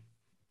everything.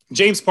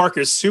 James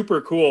Parker is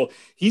super cool.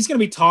 He's going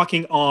to be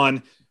talking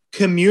on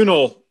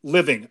communal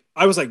living.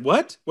 I was like,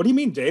 what? What do you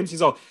mean, James?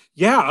 He's all,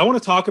 yeah, I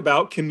want to talk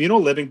about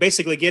communal living,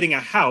 basically getting a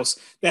house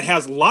that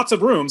has lots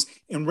of rooms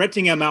and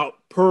renting them out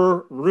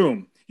per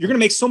room. You're going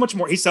to make so much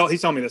more. He's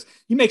telling me this.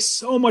 You make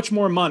so much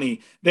more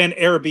money than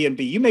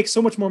Airbnb. You make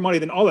so much more money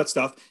than all that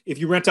stuff if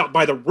you rent out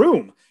by the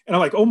room. And I'm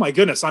like, oh my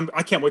goodness,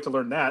 I can't wait to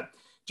learn that.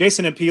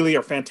 Jason and Peely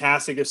are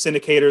fantastic. They're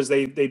syndicators.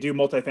 They do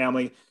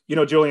multifamily.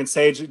 Julian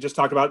Sage just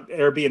talked about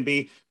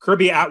Airbnb.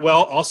 Kirby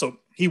Atwell also,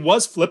 he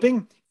was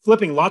flipping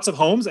lots of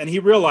homes, and he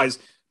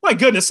realized, my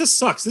goodness, this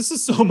sucks. This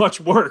is so much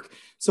work.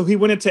 So he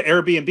went into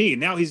Airbnb.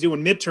 Now he's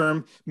doing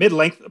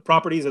mid-length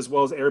properties as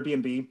well as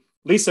Airbnb.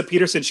 Lisa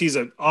Peterson, she's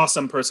an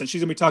awesome person.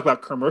 She's going to be talking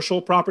about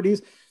commercial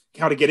properties,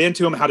 how to get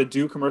into them, how to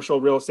do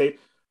commercial real estate.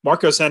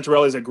 Marco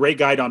Santarelli is a great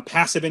guide on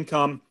passive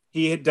income.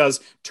 He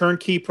does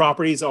turnkey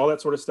properties, all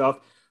that sort of stuff.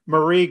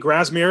 Marie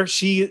Grasmere,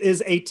 she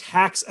is a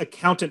tax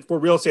accountant for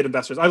real estate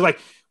investors. I was like,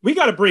 we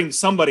got to bring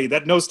somebody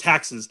that knows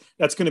taxes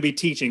that's going to be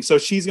teaching. So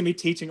she's going to be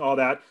teaching all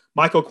that.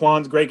 Michael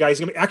Kwan's great guy. He's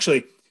going to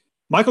be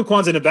Michael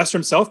Kwan's an investor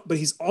himself, but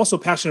he's also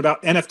passionate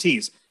about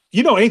NFTs. If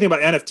you know anything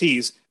about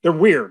NFTs, they're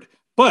weird.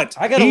 But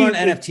I got to learn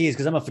NFTs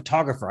because I'm a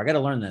photographer. I got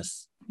to learn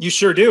this. You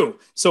sure do.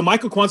 So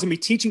Michael Kwan's going to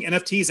be teaching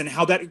NFTs and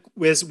how that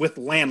is with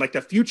land, like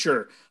the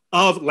future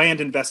of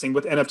land investing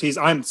with NFTs.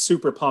 I'm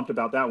super pumped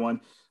about that one.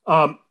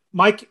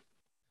 Mike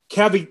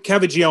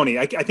Cavagioni,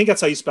 I think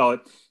that's how you spell it.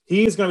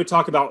 He's going to be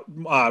talking about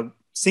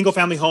single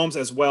family homes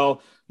as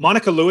well.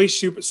 Monica Louie,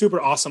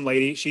 super awesome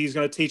lady. She's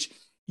going to teach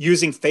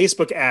using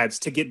Facebook ads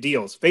to get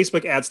deals,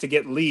 Facebook ads to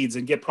get leads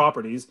and get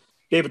properties.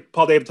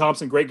 Paul David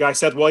Thompson, great guy.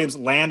 Seth Williams,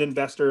 land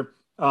investor.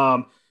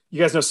 You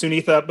guys know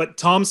Sunitha, but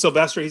Tom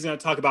Sylvester, he's going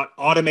to talk about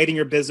automating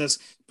your business,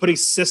 putting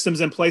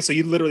systems in place so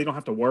you literally don't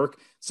have to work.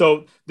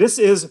 So this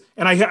is,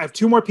 and I have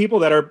two more people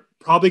that are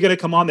probably going to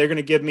come on. They're going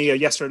to give me a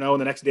yes or no in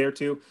the next day or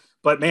two.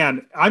 But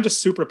man, I'm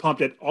just super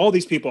pumped at all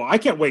these people. I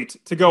can't wait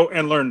to go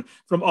and learn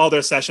from all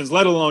their sessions,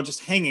 let alone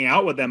just hanging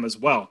out with them as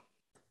well.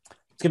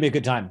 It's going to be a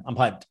good time. I'm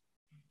hyped.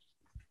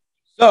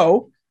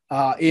 So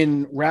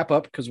in wrap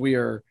up, because we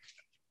are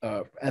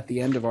at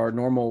the end of our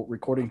normal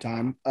recording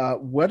time,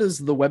 what is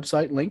the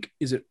website link?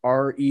 Is it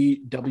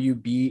rewbcon.com?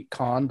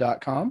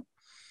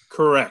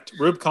 Correct.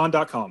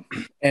 Rubcon.com.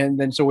 And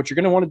then, so what you're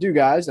going to want to do,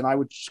 guys, and I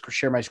would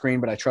share my screen,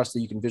 but I trust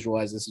that you can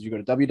visualize this, is you go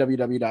to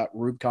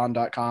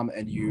www.rubcon.com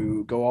and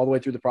you go all the way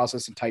through the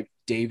process and type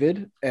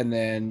David, and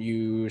then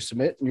you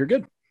submit and you're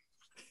good.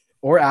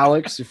 Or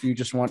Alex, if you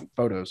just want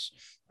photos.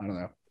 I don't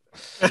know.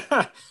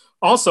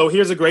 Also,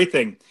 here's a great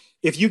thing.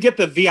 If you get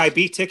the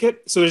VIP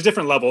ticket, so there's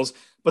different levels,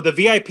 but the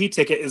VIP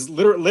ticket is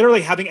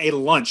literally having a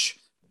lunch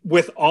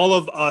with all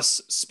of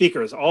us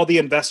speakers, all the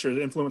investors,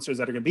 influencers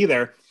that are going to be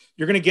there.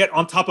 You're going to get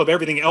on top of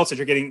everything else that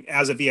you're getting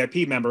as a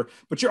VIP member,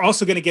 but you're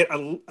also going to get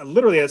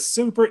literally a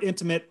super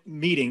intimate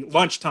meeting,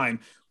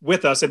 lunchtime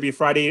with us. It'd be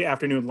Friday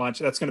afternoon lunch.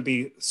 That's going to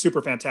be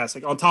super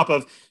fantastic on top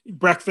of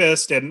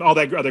breakfast and all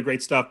that other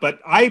great stuff.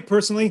 But now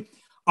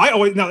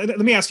let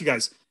me ask you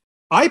guys,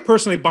 I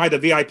personally buy the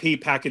VIP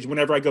package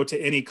whenever I go to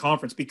any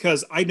conference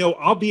because I know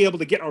I'll be able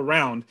to get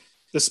around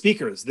the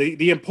speakers,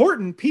 the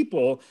important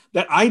people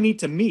that I need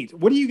to meet.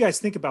 What do you guys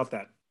think about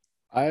that?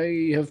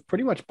 I have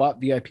pretty much bought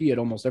VIP at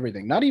almost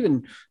everything. Not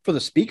even for the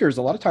speakers.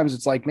 A lot of times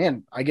it's like,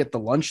 man, I get the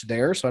lunch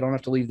there, so I don't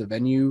have to leave the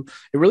venue.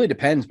 It really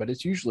depends, but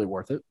it's usually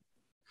worth it.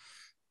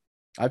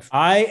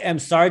 I am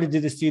sorry to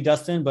do this to you,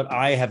 Dustin, but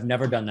I have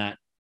never done that.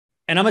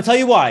 And I'm going to tell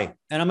you why.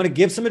 And I'm going to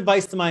give some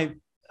advice to I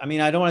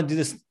don't want to do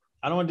this.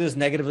 I don't want to do this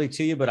negatively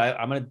to you, but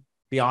I'm going to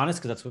be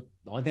honest because that's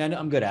the only thing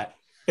I'm good at.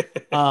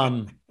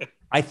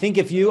 I think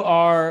if you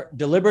are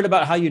deliberate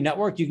about how you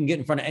network, you can get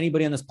in front of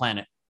anybody on this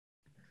planet.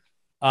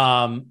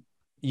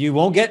 You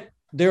won't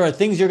there are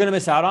things you're going to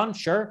miss out on.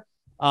 Sure.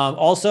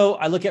 Also,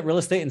 I look at real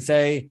estate and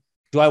say,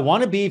 do I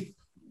want to be,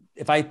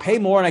 if I pay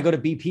more and I go to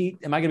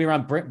BP, am I going to be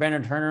around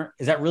Brandon Turner?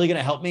 Is that really going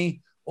to help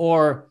me?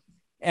 Or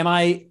am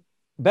I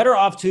better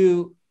off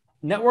to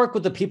network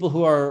with the people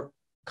who are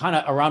kind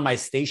of around my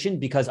station?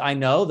 Because I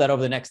know that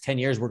over the next 10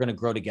 years, we're going to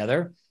grow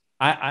together.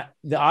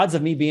 The odds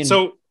of me being.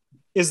 So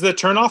is the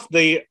turnoff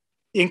the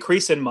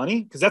increase in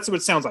money? Because that's what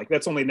it sounds like.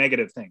 That's only a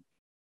negative thing.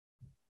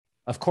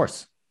 Of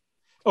course.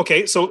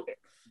 Okay. So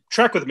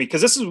track with me.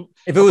 Because this is,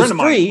 if it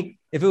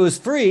was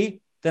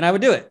free, then I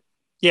would do it.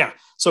 Yeah.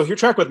 So here,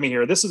 track with me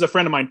here. This is a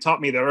friend of mine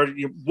taught me that, or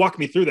you walked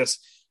me through this.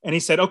 And he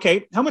said,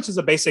 okay, how much is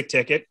a basic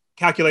ticket?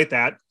 Calculate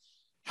that.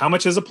 How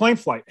much is a plane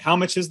flight? How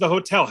much is the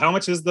hotel? How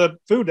much is the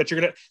food that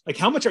you're going to, like,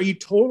 how much are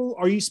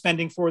you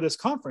spending for this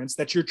conference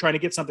that you're trying to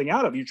get something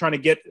out of? You're trying to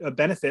get a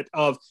benefit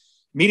of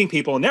meeting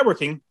people and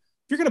networking.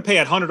 If you're going to pay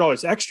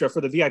 $100 extra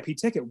for the VIP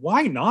ticket,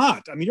 why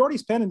not? I mean, you're already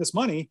spending this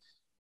money.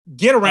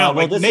 Get around,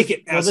 make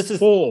it as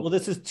full. Well,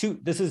 this is,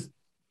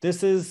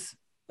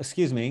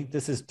 excuse me,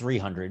 this is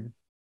 300.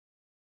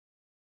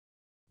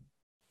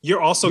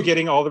 You're also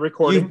getting all the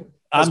recording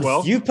as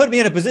well. You've put me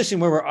in a position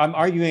where I'm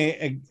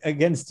arguing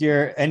against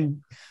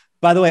and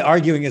by the way,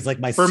 arguing is like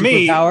my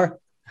superpower.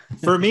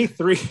 For me,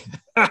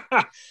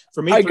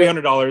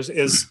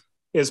 $300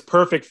 is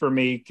perfect for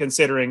me,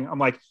 considering I'm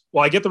like,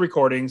 well, I get the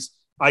recordings,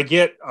 I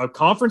get a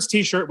conference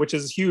t-shirt, which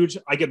is huge.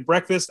 I get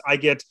breakfast, I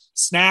get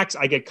snacks,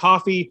 I get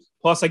coffee,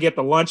 plus I get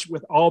the lunch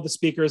with all the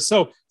speakers.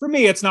 So for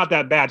me, it's not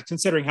that bad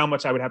considering how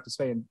much I would have to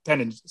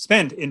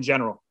spend in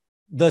general.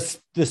 The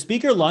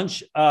speaker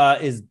lunch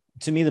is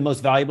to me the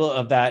most valuable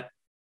of that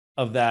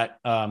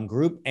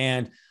group.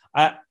 And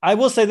I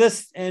will say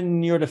this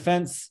in your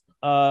defense.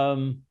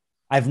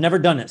 I've never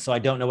done it, so I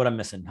don't know what I'm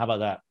missing. How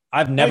about that?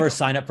 I've never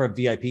signed up for a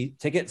VIP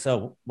ticket.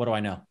 So what do I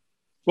know?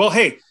 Well,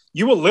 hey,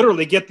 you will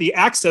literally get the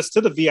access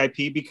to the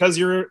VIP because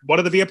you're one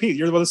of the VIP.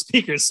 You're one of the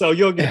speakers, so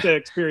you'll get to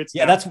experience.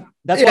 Yeah, that's why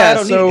I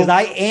don't need it, because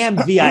I am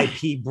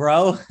VIP,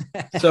 bro.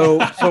 So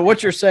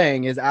what you're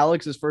saying is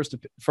Alex's first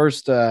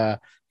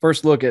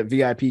look at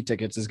VIP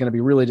tickets is going to be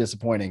really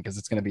disappointing because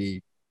it's going to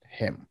be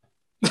him.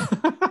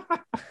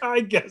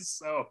 I guess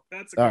so.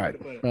 That's all right.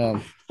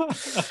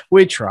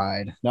 We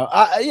tried. No,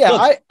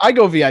 I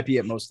go VIP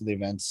at most of the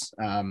events.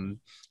 And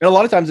a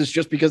lot of times it's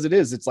just because it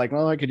is. It's like,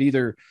 well, I could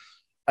either.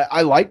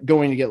 I like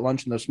going to get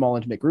lunch in those small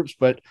intimate groups,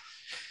 but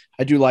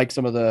I do like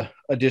some of the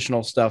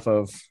additional stuff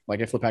of like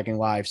a Flip Hacking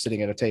Live,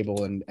 sitting at a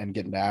table and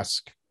getting to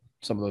ask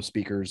some of those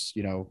speakers,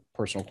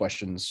 personal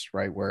questions,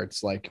 right? Where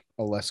it's like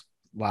a less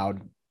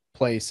loud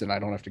place and I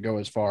don't have to go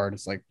as far. And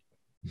it's like,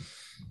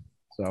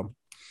 so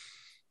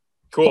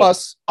cool.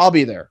 Plus I'll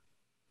be there.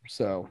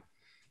 So,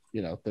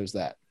 there's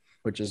that,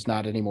 which is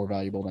not any more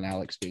valuable than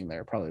Alex being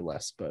there, probably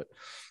less, but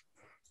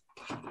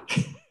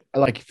I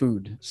like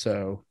food.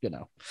 So,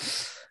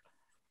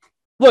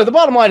 Look, the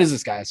bottom line is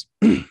this, guys.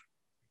 You're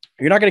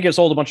not going to get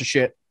sold a bunch of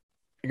shit.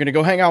 You're going to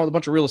go hang out with a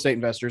bunch of real estate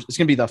investors. It's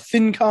going to be the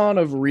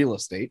FinCon of real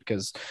estate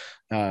because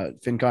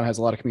FinCon has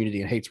a lot of community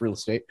and hates real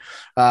estate.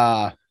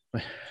 I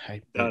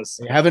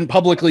haven't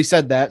publicly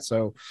said that,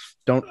 so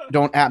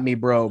don't at me,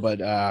 bro,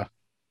 but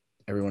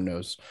everyone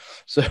knows.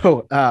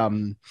 So,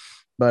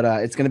 but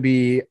it's going to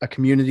be a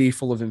community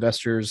full of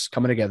investors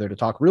coming together to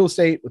talk real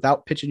estate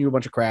without pitching you a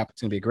bunch of crap. It's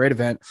going to be a great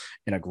event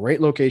in a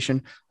great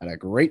location at a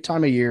great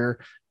time of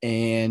year.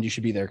 And you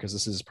should be there because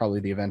this is probably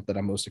the event that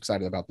I'm most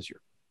excited about this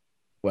year.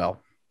 Well,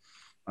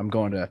 I'm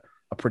going to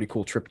a pretty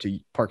cool trip to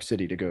Park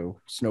City to go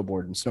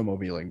snowboard and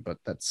snowmobiling, but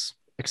that's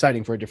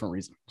exciting for a different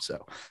reason.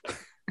 So,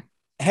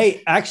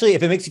 hey, actually,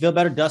 if it makes you feel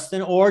better,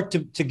 Dustin, or to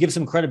give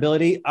some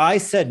credibility, I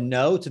said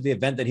no to the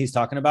event that he's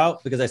talking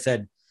about because I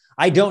said,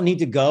 I don't need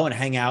to go and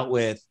hang out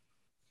with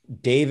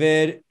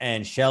David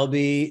and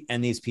Shelby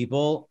and these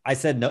people. I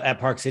said no at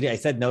Park City. I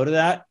said no to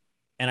that.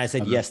 And I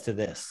said yes to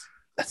this.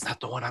 That's not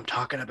the one I'm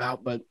talking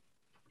about, but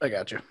I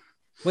got you.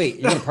 Wait,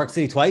 you're going to Park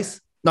City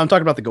twice? No, I'm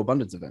talking about the Go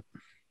Abundance event.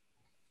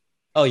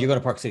 Oh, you're going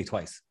to Park City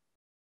twice?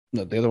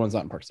 No, the other one's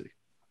not in Park City.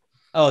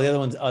 Oh, the other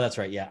one's. Oh, that's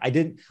right. Yeah, I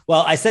did.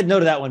 Well, I said no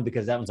to that one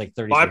because that one's like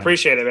 30. Well, I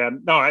appreciate it,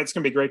 man. No, it's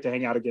going to be great to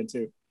hang out again,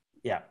 too.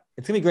 Yeah,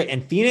 it's going to be great.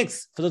 And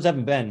Phoenix, for those who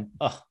haven't been,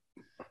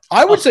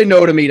 I would say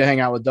no to me to hang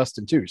out with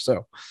Dustin, too.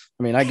 So,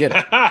 I mean, I get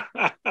it.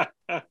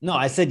 No,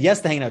 I said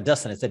yes to hanging out with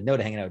Dustin. I said no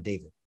to hanging out with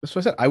David. That's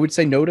what I said. I would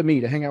say no to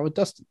me to hang out with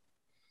Dustin.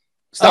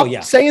 Stop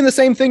saying the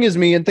same thing as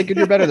me and thinking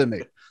you're better than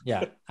me.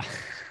 Yeah.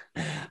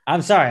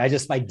 I'm sorry.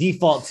 My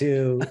default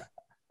to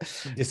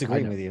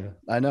disagreeing with you.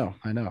 I know.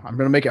 I'm going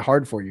to make it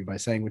hard for you by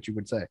saying what you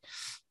would say.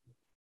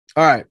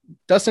 All right.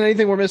 Dustin,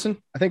 anything we're missing?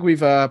 I think we've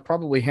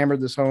probably hammered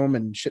this home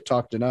and shit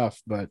talked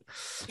enough, but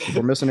if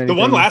we're missing anything.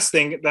 The one last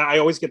thing that I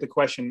always get the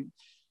question,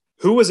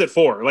 who is it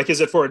for? Like,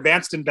 is it for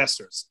advanced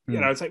investors?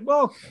 It's like,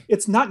 well,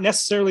 it's not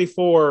necessarily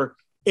for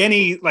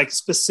any like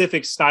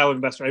specific style of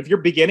investor. If you're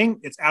beginning,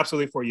 it's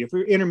absolutely for you. If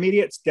you're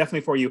intermediate, it's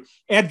definitely for you.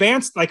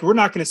 Advanced, like we're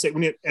not going to say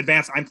when you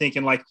advanced, I'm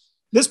thinking like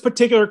this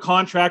particular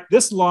contract,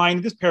 this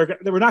line, this paragraph,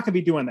 we're not going to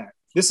be doing that.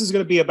 This is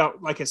going to be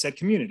about, like I said,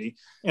 community.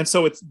 And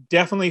so it's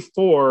definitely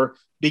for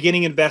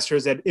beginning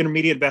investors and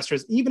intermediate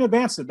investors, even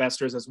advanced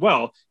investors as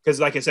well. Because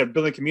like I said,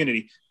 building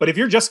community. But if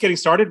you're just getting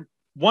started,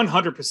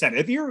 100%.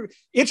 If you're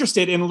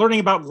interested in learning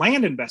about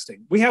land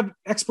investing, we have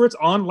experts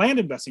on land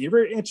investing. If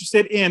you're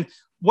interested in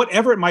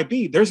whatever it might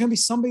be, there's going to be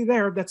somebody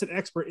there that's an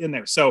expert in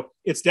there. So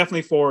it's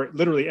definitely for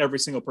literally every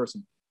single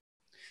person.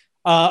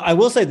 I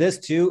will say this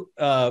too,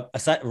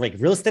 aside, like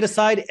real estate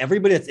aside,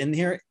 everybody that's in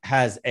here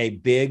has a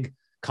big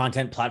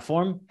content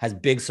platform, has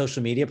big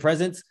social media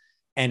presence,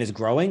 and is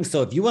growing.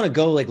 So if you want to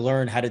go like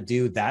learn how to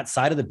do that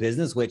side of the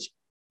business, which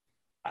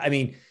I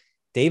mean,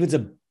 David's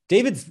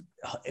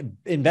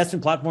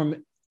investment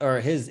platform or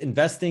his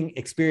investing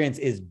experience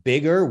is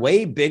bigger,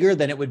 way bigger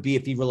than it would be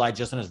if he relied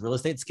just on his real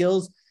estate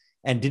skills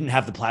and didn't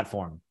have the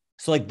platform.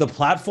 So like the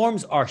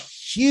platforms are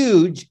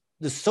huge.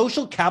 The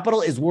social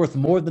capital is worth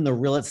more than the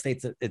real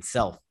estate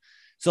itself.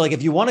 So like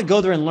if you want to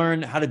go there and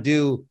learn how to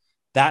do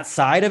that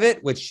side of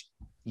it, which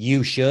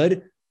you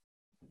should,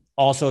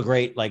 also a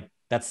great, like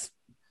that's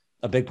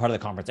a big part of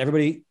the conference.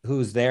 Everybody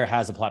who's there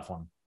has a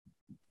platform.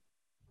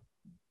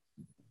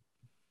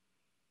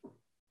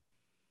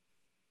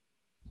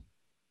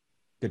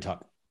 Good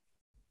talk.